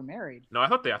thought they were married. No, I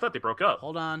thought they broke up.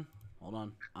 Hold on.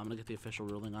 I'm gonna get the official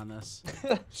ruling on this.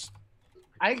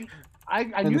 I knew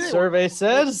the survey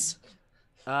says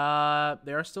they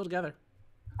are still together.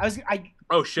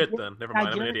 Oh shit! Then never mind.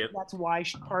 I'm an idiot. That's why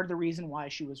part of the reason why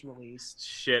she was released.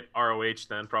 Shit, ROH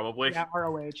then probably. Yeah,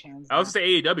 ROH hands. I was gonna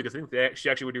say AEW because I think she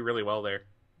actually would do really well there.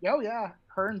 Oh yeah,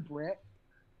 her and Britt.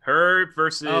 Her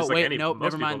versus Oh like wait, any nope,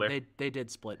 most never people mind. there. They did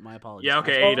split. My apologies. Yeah,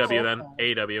 okay, AEW then.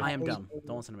 AEW. I am dumb.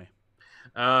 Don't listen to me.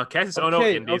 Cassius Ohno,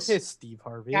 Indies. Okay, Steve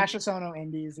Harvey. Cassius Ohno,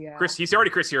 Indies, yeah. He's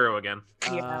already Chris Hero again.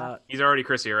 Yeah. He's already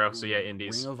Chris Hero, so yeah,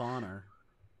 Indies. Ring of Honor.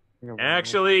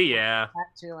 Actually, yeah.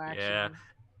 That too, actually. Yeah.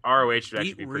 ROH should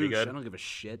actually Beat be pretty Roosh. good. I don't give a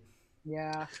shit.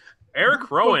 Yeah. Eric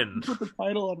Rowan. Put the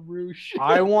title on Roosh.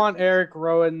 I want Eric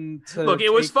Rowan to Look,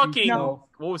 it was take fucking. No.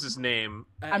 What was his name?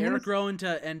 Eric Rowan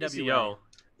to NWA. CCO.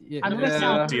 Yeah, I'm gonna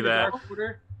Yeah. See that. Dark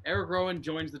Order, Eric Rowan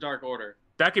joins the Dark Order.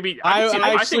 That could be. I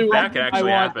I think that could actually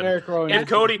want happen. Eric Rowan If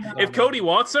to- Cody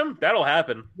wants him, that'll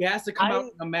happen. He has to come out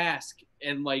in a mask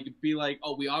and like be like,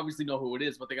 "Oh, we obviously know who it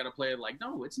is," but they gotta play it like,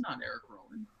 "No, it's not Eric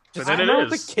Rowan." But Just then come it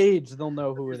out is. the cage, they'll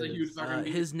know who it It's a huge is.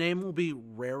 fucking His name will be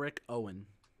Rarick Owen.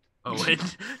 Owen.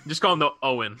 Just call him the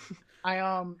Owen.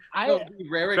 No,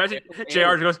 Rarick, Imagine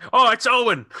JR goes, "Oh, it's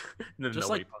Owen." And then Just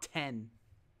nobody like 10.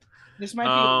 This might be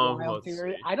a wild let's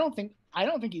theory. see. I don't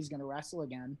think he's gonna wrestle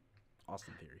again.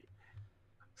 Austin Theory.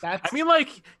 That's I mean,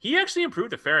 like he actually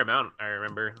improved a fair amount. I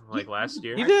remember, like last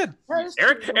year. He did. that is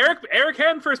Eric true.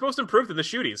 had first most improved in the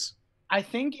shooties. I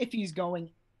think if he's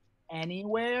going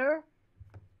anywhere,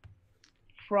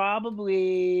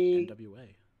 probably. NWA.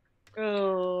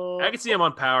 I could see him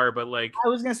on Power, but like I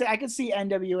was gonna say I could see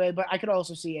NWA, but I could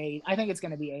also see A. I think it's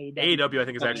gonna be AEW. AEW, I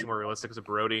think is actually more realistic because of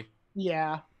Brody.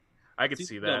 Yeah, I could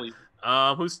see that.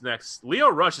 CW. Who's next? Leo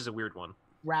Rush is a weird one.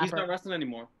 rapper. He's not wrestling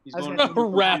anymore. He's I was going gonna to A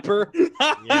rapper. Yeah,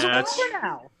 He's a it's- rapper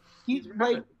now. He's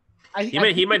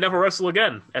like, he might never wrestle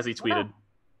again, as he tweeted,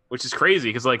 which is crazy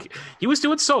because like he was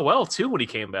doing so well too when he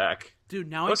came back. Dude, I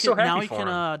now he was so can happy for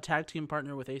him. tag team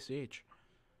partner with ACH.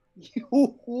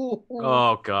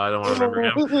 Oh god, I don't want to remember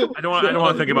him. I don't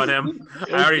want to think about him.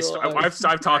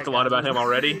 I've talked a lot about him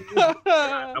already.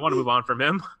 I want to move on from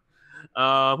him. Who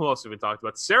else have we talked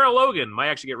about? Sarah Logan might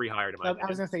actually get rehired. In my I was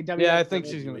opinion. gonna say Yeah, I WWE think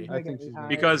she's gonna- I think she's gonna-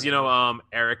 Because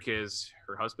Eric is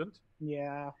her husband,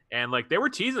 Yeah. and like they were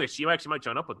teasing that she actually might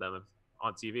join up with them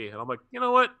on TV, and I'm like, you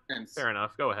know what? Fair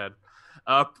enough. Go ahead.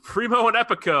 Primo and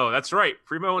Epico. That's right.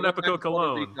 Primo and Epico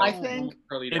Cologne. I think-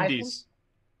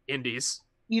 Indies.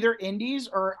 Either Indies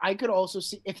or I could also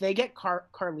see if they get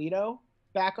Carlito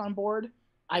back on board.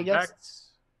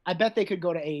 I bet they could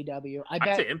go to AEW. I I'd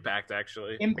bet say Impact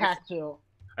actually. Impact too.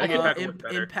 I think Impact would work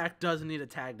better. Impact doesn't need a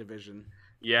tag division.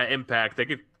 Yeah, Impact. They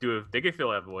could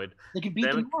fill that void. They could beat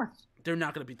the North. They're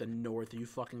not gonna beat the North. Are you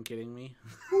fucking kidding me?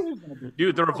 Who is gonna beat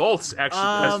Dude, the Revolts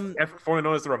actually, formerly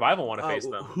known as the Revival, want to face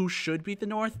them. Who should beat the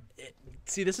North?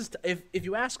 See, this is if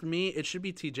you ask me, it should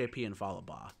be TJP and Fallah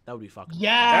Bahh. That would be fucking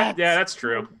Yeah. That's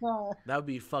true. That would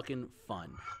be fucking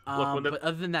fun. Look, but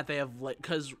other than that, they have like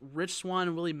because Rich Swann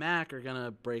and Willie Mack are gonna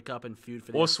break up and feud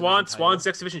for the Well, X Division Swan's title.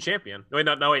 X Division champion. No,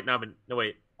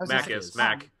 wait. Mac say is is.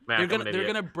 Mac. They're I'm an they're idiot.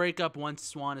 gonna break up once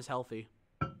Swann is healthy.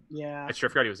 Yeah. I sure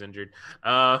forgot he was injured.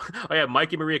 Oh yeah,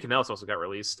 Mikey Maria Kanellis also got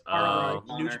released.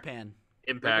 New Japan.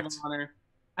 Impact.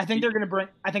 I think they're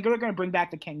gonna bring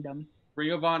back the Kingdom.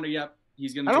 Ring of Honor. Yep,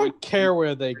 he's gonna. I don't care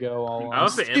where they go. I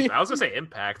was gonna say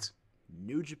Impact.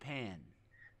 New Japan.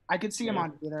 I could see him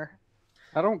on either.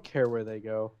 I don't care where they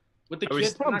go. With the I was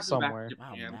kids from not going back somewhere. to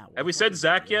Wow, Japan. Matt, Have we said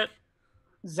Zach yet?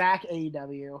 Zach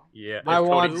AEW. Yeah. I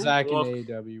want Cody- Zach in well,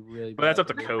 AEW really. But that's up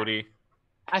to badly. Cody.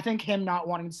 I think him not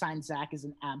wanting to sign Zach is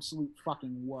an absolute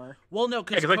fucking war. Well, no,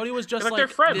 because 'cause, like- Cody was just 'cause, like, they're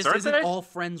friends, this aren't isn't they? all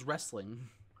friends wrestling.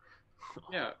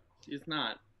 Yeah, he's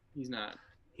not. He's not.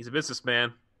 He's a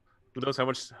businessman. Who knows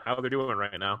how they're doing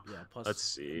right now? Yeah. Plus, Let's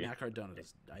see. Matt Cardona.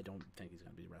 I don't think he's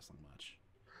gonna be wrestling much.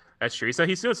 That's true.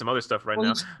 He's doing some other stuff right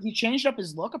now. He changed up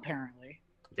his look apparently.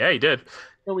 Yeah, he did.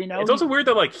 So we know It's also weird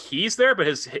that like he's there, but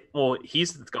he's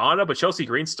gone, but Chelsea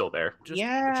Green's still there. Just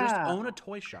own a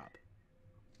toy shop.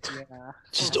 Yeah.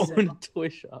 Just That's open it. a toy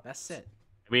shop. That's it.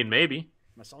 I mean, maybe.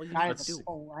 That's all you I need have to a do.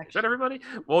 soul, Is that everybody?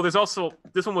 Well, there's also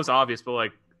this one was obvious, but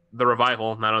like the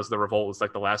Revival, not as the Revolt was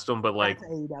like the last one, but like That's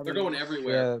AEW. They're going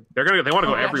everywhere. Yeah, they want to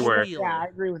go Cash everywhere. Wheeler. Yeah, I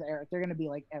agree with Eric. They're gonna be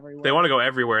like everywhere. They want to go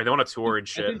everywhere. They want to tour and I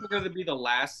shit. think they're going to be the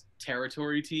last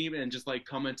territory team and just like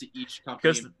come into each company.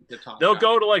 Because and the top They'll guy.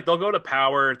 go to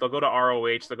Power, they'll go to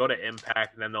ROH, they'll go to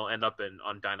Impact, and then they'll end up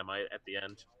on Dynamite at the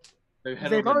end.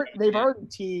 They've already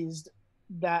teased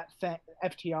that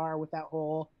FTR with that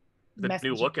whole The new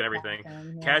messaging look and everything.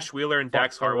 thing, yeah. Cash Wheeler and fuck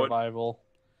Dax the Harwood Revival.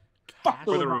 Fuck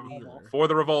the for the Revival. for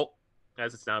the Revolt,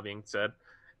 as it's now being said.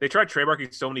 They tried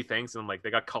trademarking so many things, and like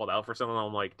they got called out for something.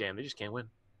 I'm like, damn, they just can't win.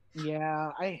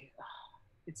 Yeah,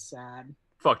 it's sad.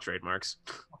 Fuck trademarks.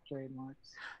 Fuck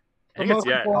trademarks. I think it's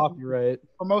yeah. Copyright.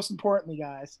 But most importantly,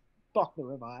 guys, fuck the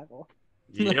Revival.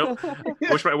 Yep.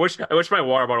 I wish my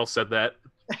water bottle said that.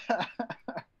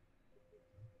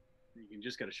 You can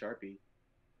just get a Sharpie.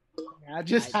 Yeah,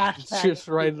 just Just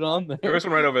write it on there. There's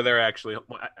one right over there, actually.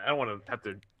 I don't want to have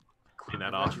to clean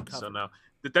that off. So no,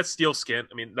 that's steel skin.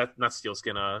 I mean, that's not steel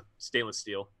skin. Stainless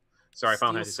steel. Sorry,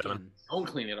 Final Fantasy VII. Don't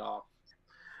clean it off.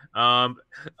 Oh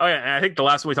yeah, and I think the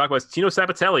last one we talked about is Tino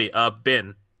Sabatelli.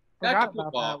 Bin. Forgot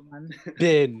about that one.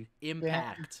 Bin.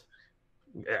 Impact.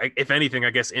 If anything, I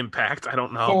guess Impact. I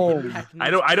don't know. Home.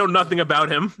 I know nothing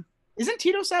about him. Isn't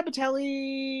Tito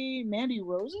Sabatelli Mandy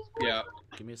Rose's boy? Yeah.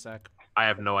 Give me a sec. I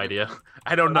have no idea.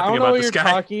 I know I nothing don't know about what this you're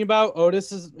guy. talking about.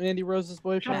 Otis is Mandy Rose's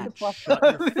boyfriend. Matt, shut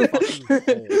your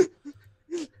fucking hole.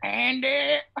 Andy.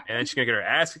 And then she's gonna get her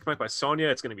ass kicked by Sonya.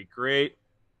 It's gonna be great.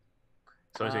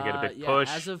 Sonia's gonna get a big push.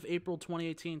 As of April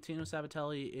 2018, Tino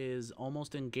Sabatelli is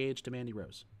almost engaged to Mandy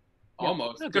Rose.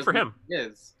 Almost. Yeah, good for him.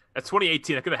 Is. That's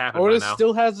 2018. That could have happened Otis by now.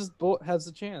 still has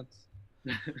a chance.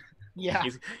 Yeah.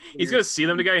 He's gonna see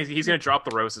them together. He's gonna drop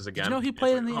the roses again. Did you know he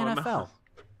played in the Oh, no. NFL?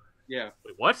 Yeah.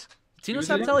 Wait, what? Tino was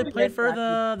in Sabatelli the played for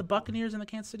NFL. the Buccaneers and the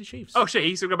Kansas City Chiefs. Oh shit!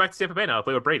 He's gonna go back to Tampa Bay now. To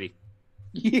play with Brady.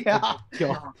 Yeah.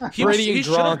 he Brady and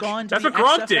should have Gronk. gone to That's the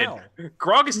what Gronk did. XFL.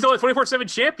 Gronk is still a 24/7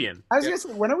 champion. I was gonna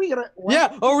say, when are we gonna?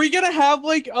 Yeah, are we gonna have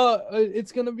like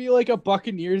it's gonna be like a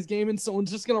Buccaneers game and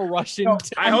someone's just gonna rush No,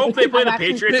 into I hope they play I'm the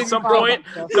actually Patriots at thinking some about point.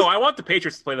 that. No, I want the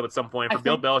Patriots to play them at some point for I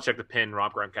Bill think- Belichick to pin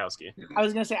Rob Gronkowski. I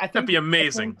was gonna say, I think That'd be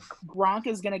amazing. I think Gronk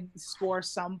is gonna score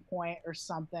some point or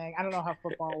something. I don't know how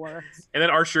football works. And then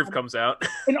R-Truth comes out.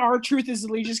 And R-Truth is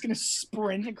literally just gonna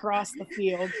sprint across the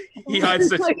field. He hides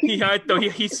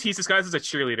he's disguised as a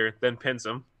cheerleader, then pins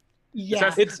him.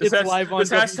 Yeah, It's live on This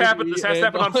has to happen. This has to WWE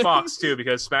happen on and Fox too,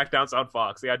 because SmackDown's on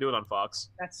Fox. They gotta do it on Fox.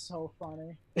 that's so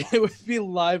funny. It would be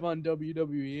live on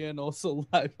WWE and also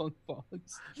live on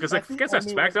Fox. Because That's the guess that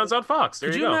only way SmackDown's on Fox. There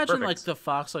Could you you go. imagine Perfect. like the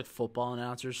Fox football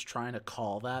announcers trying to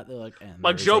call that? They're like, and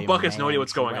Like there is Joe a Buck has no man idea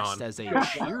what's going dressed on. As a Oh,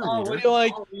 cheerleader. You're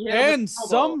like, yeah, and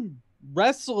some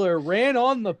wrestler ran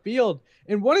on the field,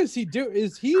 and what does he do?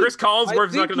 Is he Chris I Collinsworth's not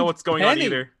think gonna know he's what's going on penning.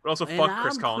 either. But also, And fuck I'm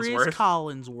Chris Collinsworth.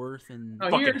 Collinsworth and Oh,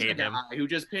 Fucking here's hate a him. guy who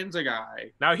just pins a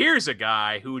guy. Now here's a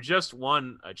guy who just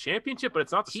won a championship, but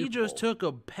it's not the he Super just Bowl. took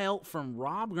a pelt from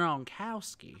Rob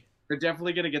Gronkowski. They're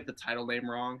definitely gonna get the title name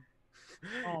wrong.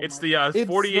 Oh It's my the It's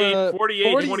 48, the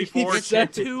 48 40 24 It's the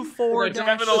Exactly. 2-4 The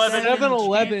 7-Eleven.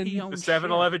 7-Eleven. the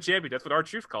 7-Eleven champion. That's what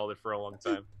R-Truth called it for a long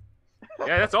time.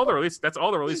 Yeah, that's all the release. That's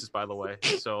all the releases, by the way.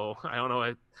 So I don't know.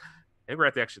 I think we're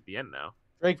at the end now.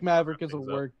 Drake Maverick is a Things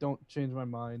up. work. Don't change my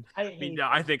mind. I I mean, hate no,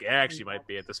 I think it actually might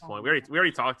be at this point. We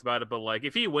already talked about it, but like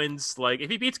if he wins, like if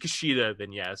he beats Kushida,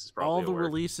 then yes, it's probably All the a work.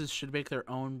 releases should make their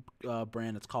own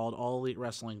brand. It's called All Elite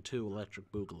Wrestling 2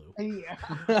 Electric Boogaloo.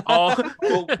 yeah. All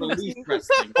Well, release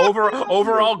wrestling.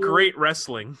 overall great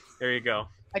wrestling. There you go.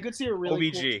 I could see a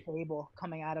really OBG. cool table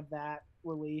coming out of that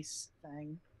release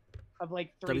thing of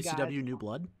like three WCW guys. New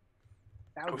Blood.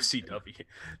 That would be OCW.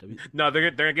 W- No,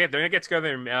 they're gonna get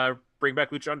together and bring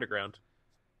back Lucha Underground.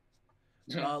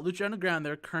 Lucha Underground,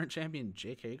 their current champion,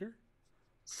 Jake Hager.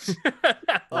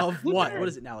 Of what? What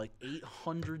is it now? Like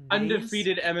 800 days?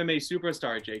 Undefeated MMA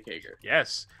superstar Jake Hager.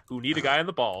 Yes, who need a guy in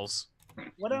the balls.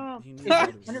 What He is needs I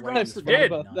to it- right forgot his did. fucking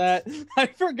about nuts. that. I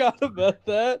forgot about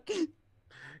that.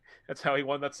 That's how he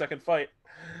won that second fight.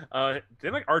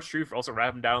 Didn't like R-Truth also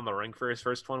wrap him down in the ring for his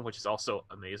first one, which is also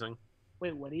amazing.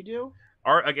 Wait, what do you do?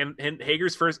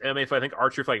 Hager's first MMA fight, I think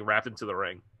R-Truth like wrapped him to the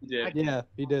ring, He did. Yeah,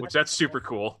 he did. which that's super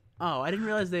cool. Oh, I didn't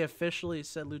realize they officially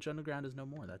said Lucha Underground is no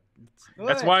more.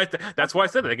 That's Good. why I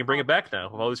said that they can bring it back now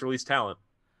with all this released talent.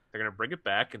 They're gonna bring it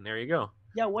back, and there you go.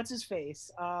 Yeah, what's his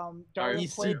face? Dario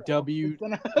Cueto ECW. is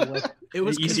gonna- It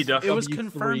was ECW. it was 3.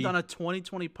 confirmed on a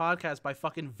 2020 podcast by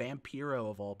fucking Vampiro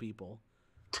of all people.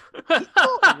 Right?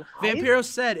 Vampiro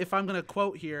said, if I'm gonna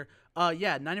quote here,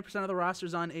 yeah, 90% of the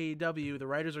roster's on AEW, the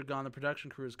writers are gone, the production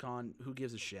crew is gone. Who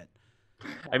gives a shit?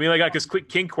 I mean, like, because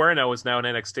King Cuerno is now in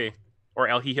NXT, or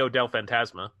El Hijo del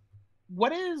Fantasma.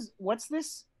 What's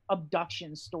this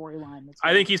abduction storyline?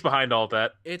 I think he's behind all of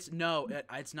that. It's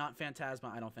not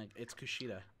Phantasma. I don't think it's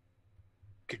Kushida.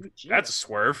 That's a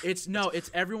swerve. It's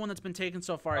everyone that's been taken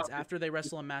so far. It's after they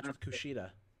wrestle a match with Kushida.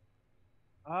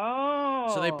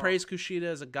 Oh, So they praise Kushida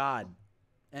as a god,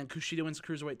 and Kushida wins the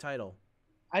cruiserweight title.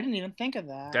 I didn't even think of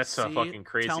that. That's a See? fucking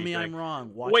crazy Tell me thing. I'm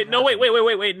wrong. Watch Wait, it no,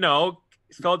 happen. wait, no.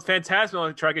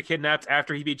 Phantasma tried to get kidnapped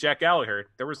after he beat Jack Gallagher.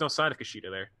 There was no sign of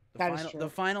Kushida there. That is true. The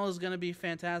final is going to be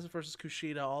Phantasma versus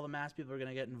Kushida. All the mass people are going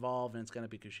to get involved, and it's going to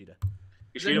be Kushida.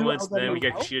 Kushida anyone wins, else then we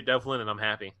know? get Kushida Devlin, and I'm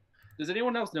happy. Does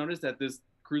anyone else notice that this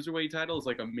cruiserweight title is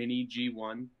like a mini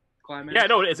G1 climax? Yeah,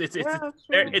 no, it's Yeah, that's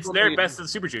their, true. it's their best of the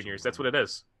Super Juniors. That's what it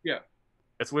is. Yeah.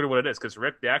 That's literally what it is. Because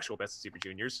Rick, the actual best of Super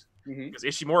Juniors, Mhm. because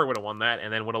Ishimori would have won that,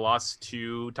 and then would have lost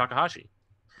to Takahashi.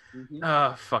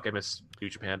 Fuck, I miss New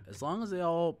Japan. As long as they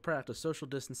all practice social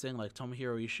distancing like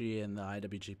Tomohiro Ishii and the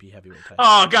IWGP Heavyweight title.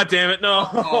 Oh, god damn it, no.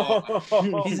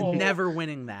 He's never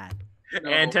winning that. No.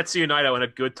 And Tetsuya Naito in a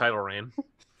good title reign.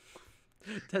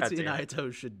 Tetsuya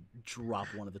Naito should drop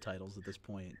one of the titles at this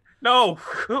point. No,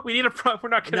 we need we're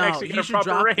not going to actually get a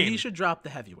proper reign. He should drop the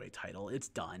heavyweight title. It's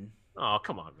done. Oh,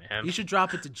 come on, man. He should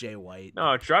drop it to Jay White.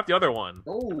 No, drop the other one.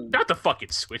 Oh. Not the fucking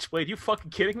Switchblade. You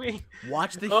fucking kidding me?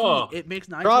 Watch the heat. It makes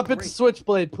Naito Drop it great. to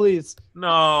Switchblade, please.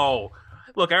 No.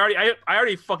 Look, I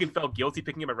already fucking felt guilty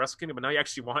picking him at Wrestle Kingdom, but now you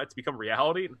actually want it to become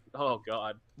reality? Oh,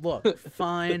 God. Look,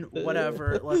 fine,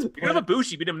 whatever. Let's You can have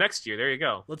Ibushi beat him next year. There you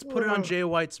go. Let's put it on Jay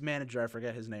White's manager. I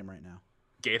forget his name right now.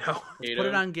 Gato. Let's put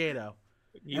it on Gato.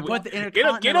 And put the Gato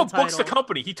Intercontinental books the title.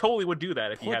 company. He totally would do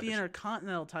that if he Put had the the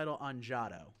Intercontinental title on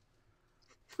Jado.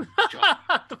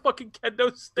 the fucking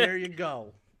kendo stick. There you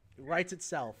go. It writes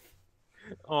itself.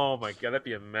 Oh my god, that'd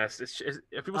be a mess.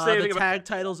 If people say The anything tag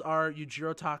titles are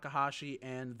Yujiro Takahashi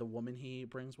and the woman he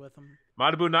brings with him.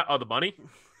 Manabu, the bunny,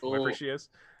 whoever Oh. she is.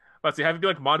 But see, have it be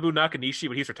like Manabu Nakanishi,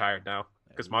 but he's retired now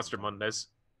because Monster Mondays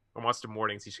or Monster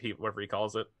Mornings, whatever he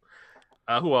calls it.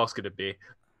 Who else could it be?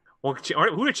 Well,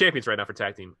 who are the champions right now for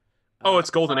tag team? Oh, it's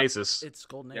Golden Aces. It's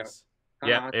Golden Yeah. Ace.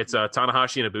 Yeah, it's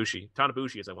Tanahashi and Ibushi.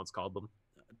 Tanabushi, as I once called them.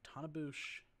 Tanabush.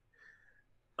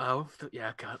 Oh,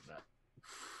 yeah, God.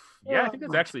 Yeah, I think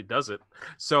that actually does it.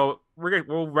 So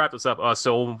we'll wrap this up.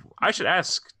 So I should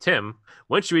ask Tim,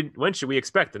 when should we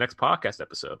expect the next podcast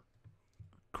episode?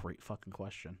 Great fucking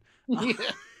question. Do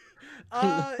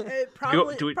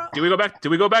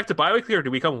we go back to bi-weekly or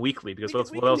do we come weekly? Because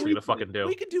what else are we gonna fucking do?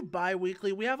 We could do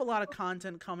bi-weekly. We have a lot of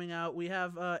content coming out. We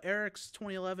have Eric's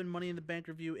 2011 Money in the Bank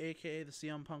review, aka the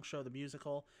CM Punk Show, the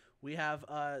musical. We have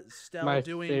Stel My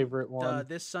doing favorite one.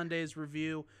 this Sunday's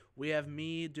review. We have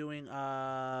me doing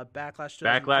Backlash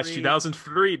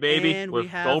 2003, baby, and with we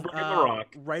have Goldberg and The Rock.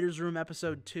 Writers Room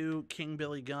episode 2, King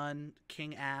Billy Gunn,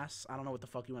 King Ass. I don't know what the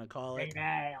fuck you want to call it.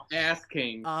 Ass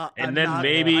King. And then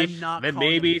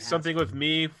maybe ass. something with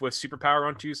me with Superpower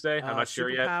on Tuesday. I'm not sure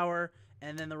yet. Superpower,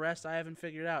 and then the rest I haven't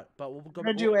figured out. But we'll go. I'm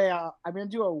gonna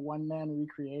do a one-man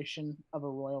recreation of a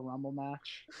Royal Rumble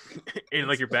match In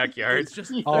like your backyard. It's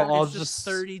just I'll it's just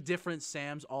 30 different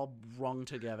Sams all rung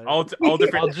together. all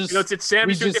different. It's Sam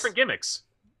we doing just- different gimmicks.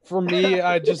 For me,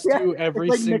 I just do every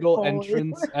it's like Mick single Foley.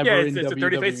 entrance ever Yeah, in it's the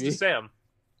 30 faces of WWE. Sam.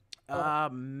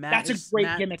 Matt That's a is, great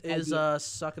Matt gimmick is idea.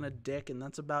 sucking a dick, and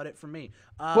that's about it for me.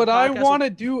 But I podcast want to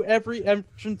do every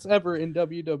entrance ever in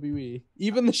WWE,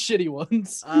 even the shitty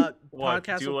ones. What,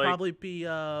 podcast do will like- probably be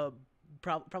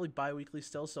probably bi-weekly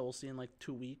still, so we'll see in like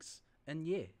 2 weeks. And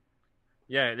yeah,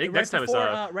 Yeah, I think right next time is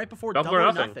before, right before Double Double or or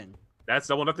Nothing. Nothing. that's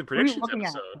Double Nothing What are you predictions looking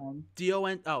at, episode. man?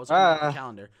 DON. Oh, it's on the Ah.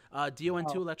 calendar.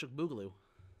 DON2 Electric Boogaloo.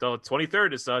 The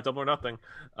 23rd is Double or Nothing. We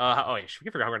can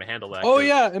figure out how we're gonna handle that. Oh 'cause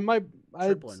yeah, and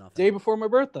Triple or nothing. day before my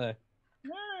birthday.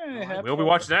 we'll be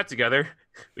watching that together.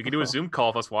 We can do a Zoom call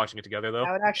of us watching it together, though.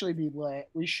 That would actually be lit.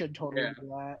 We should totally Yeah. do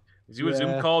that. Do a Zoom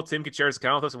Yeah. call. Tim can share his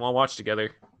account with us, and we'll watch together.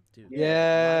 Dude,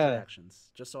 Yeah. live reactions,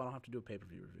 just so I don't have to do a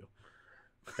pay-per-view review.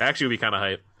 That actually would be kind of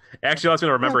hype. Actually, I was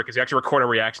gonna remember because you actually record our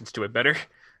reactions to it better.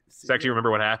 See, So actually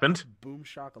remember what happened. Boom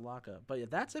shakalaka. But yeah,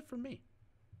 that's it for me.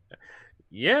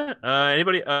 Yeah.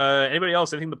 Anybody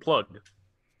else? Anything to plug?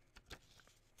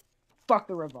 Fuck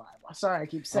the revival. Sorry, I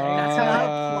keep saying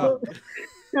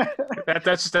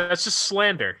That's just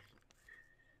slander.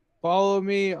 Follow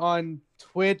me on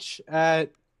Twitch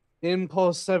at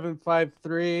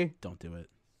Impulse753. Don't do it.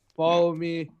 Follow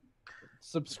me.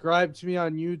 Subscribe to me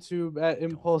on YouTube at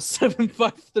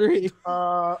Impulse753.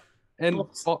 And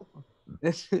Oops.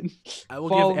 I will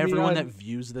follow give me everyone on- that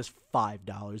views this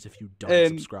 $5 if you don't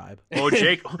And- subscribe.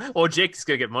 Jake's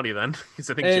gonna get money then, because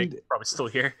I think And- Jake's probably still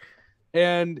here.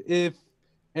 And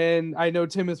I know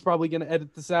Tim is probably gonna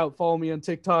edit this out. Follow me on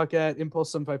TikTok at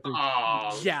Impulse753.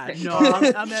 Oh, Yeah, no, I'm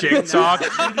editing TikTok. that.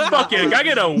 We do not Fucking, want- I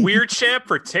get a weird champ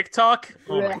for TikTok.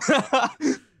 Oh my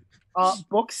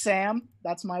Book Sam.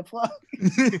 That's my plug.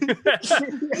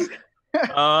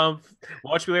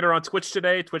 Watch me later on Twitch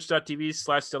today,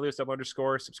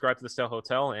 twitch.tv/Stelios_. Subscribe to the Stel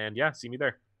Hotel, and yeah, see me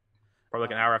there. Probably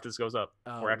like an hour after this goes up.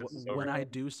 Or after this is over. When I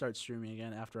do start streaming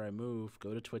again after I move,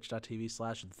 go to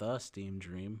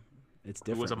twitch.tv/TheSteamDream. It's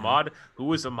different. Who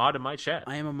was a mod in my chat?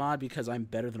 I am a mod because I'm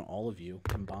better than all of you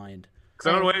combined. Because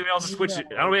I don't know what anyone else's Twitch. I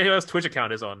don't know what anyone else's Twitch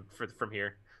account is on from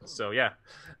here. So yeah,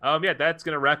 that's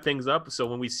gonna wrap things up. So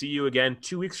when we see you again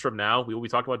 2 weeks from now, we will be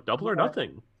talking about Double or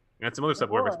Nothing and some other stuff.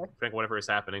 Whatever is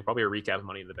happening, probably a recap of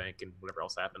Money in the Bank and whatever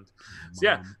else happened. So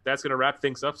yeah, that's gonna wrap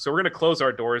things up. So we're gonna close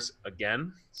our doors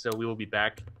again. So we will be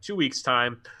back 2 weeks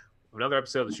time with another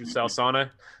episode of the Shoot Style Sauna.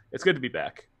 It's good to be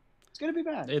back. good to be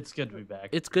back. It's good to be back.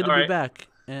 It's good to All be right. back.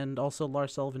 And also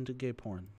Lars Sullivan did gay porn.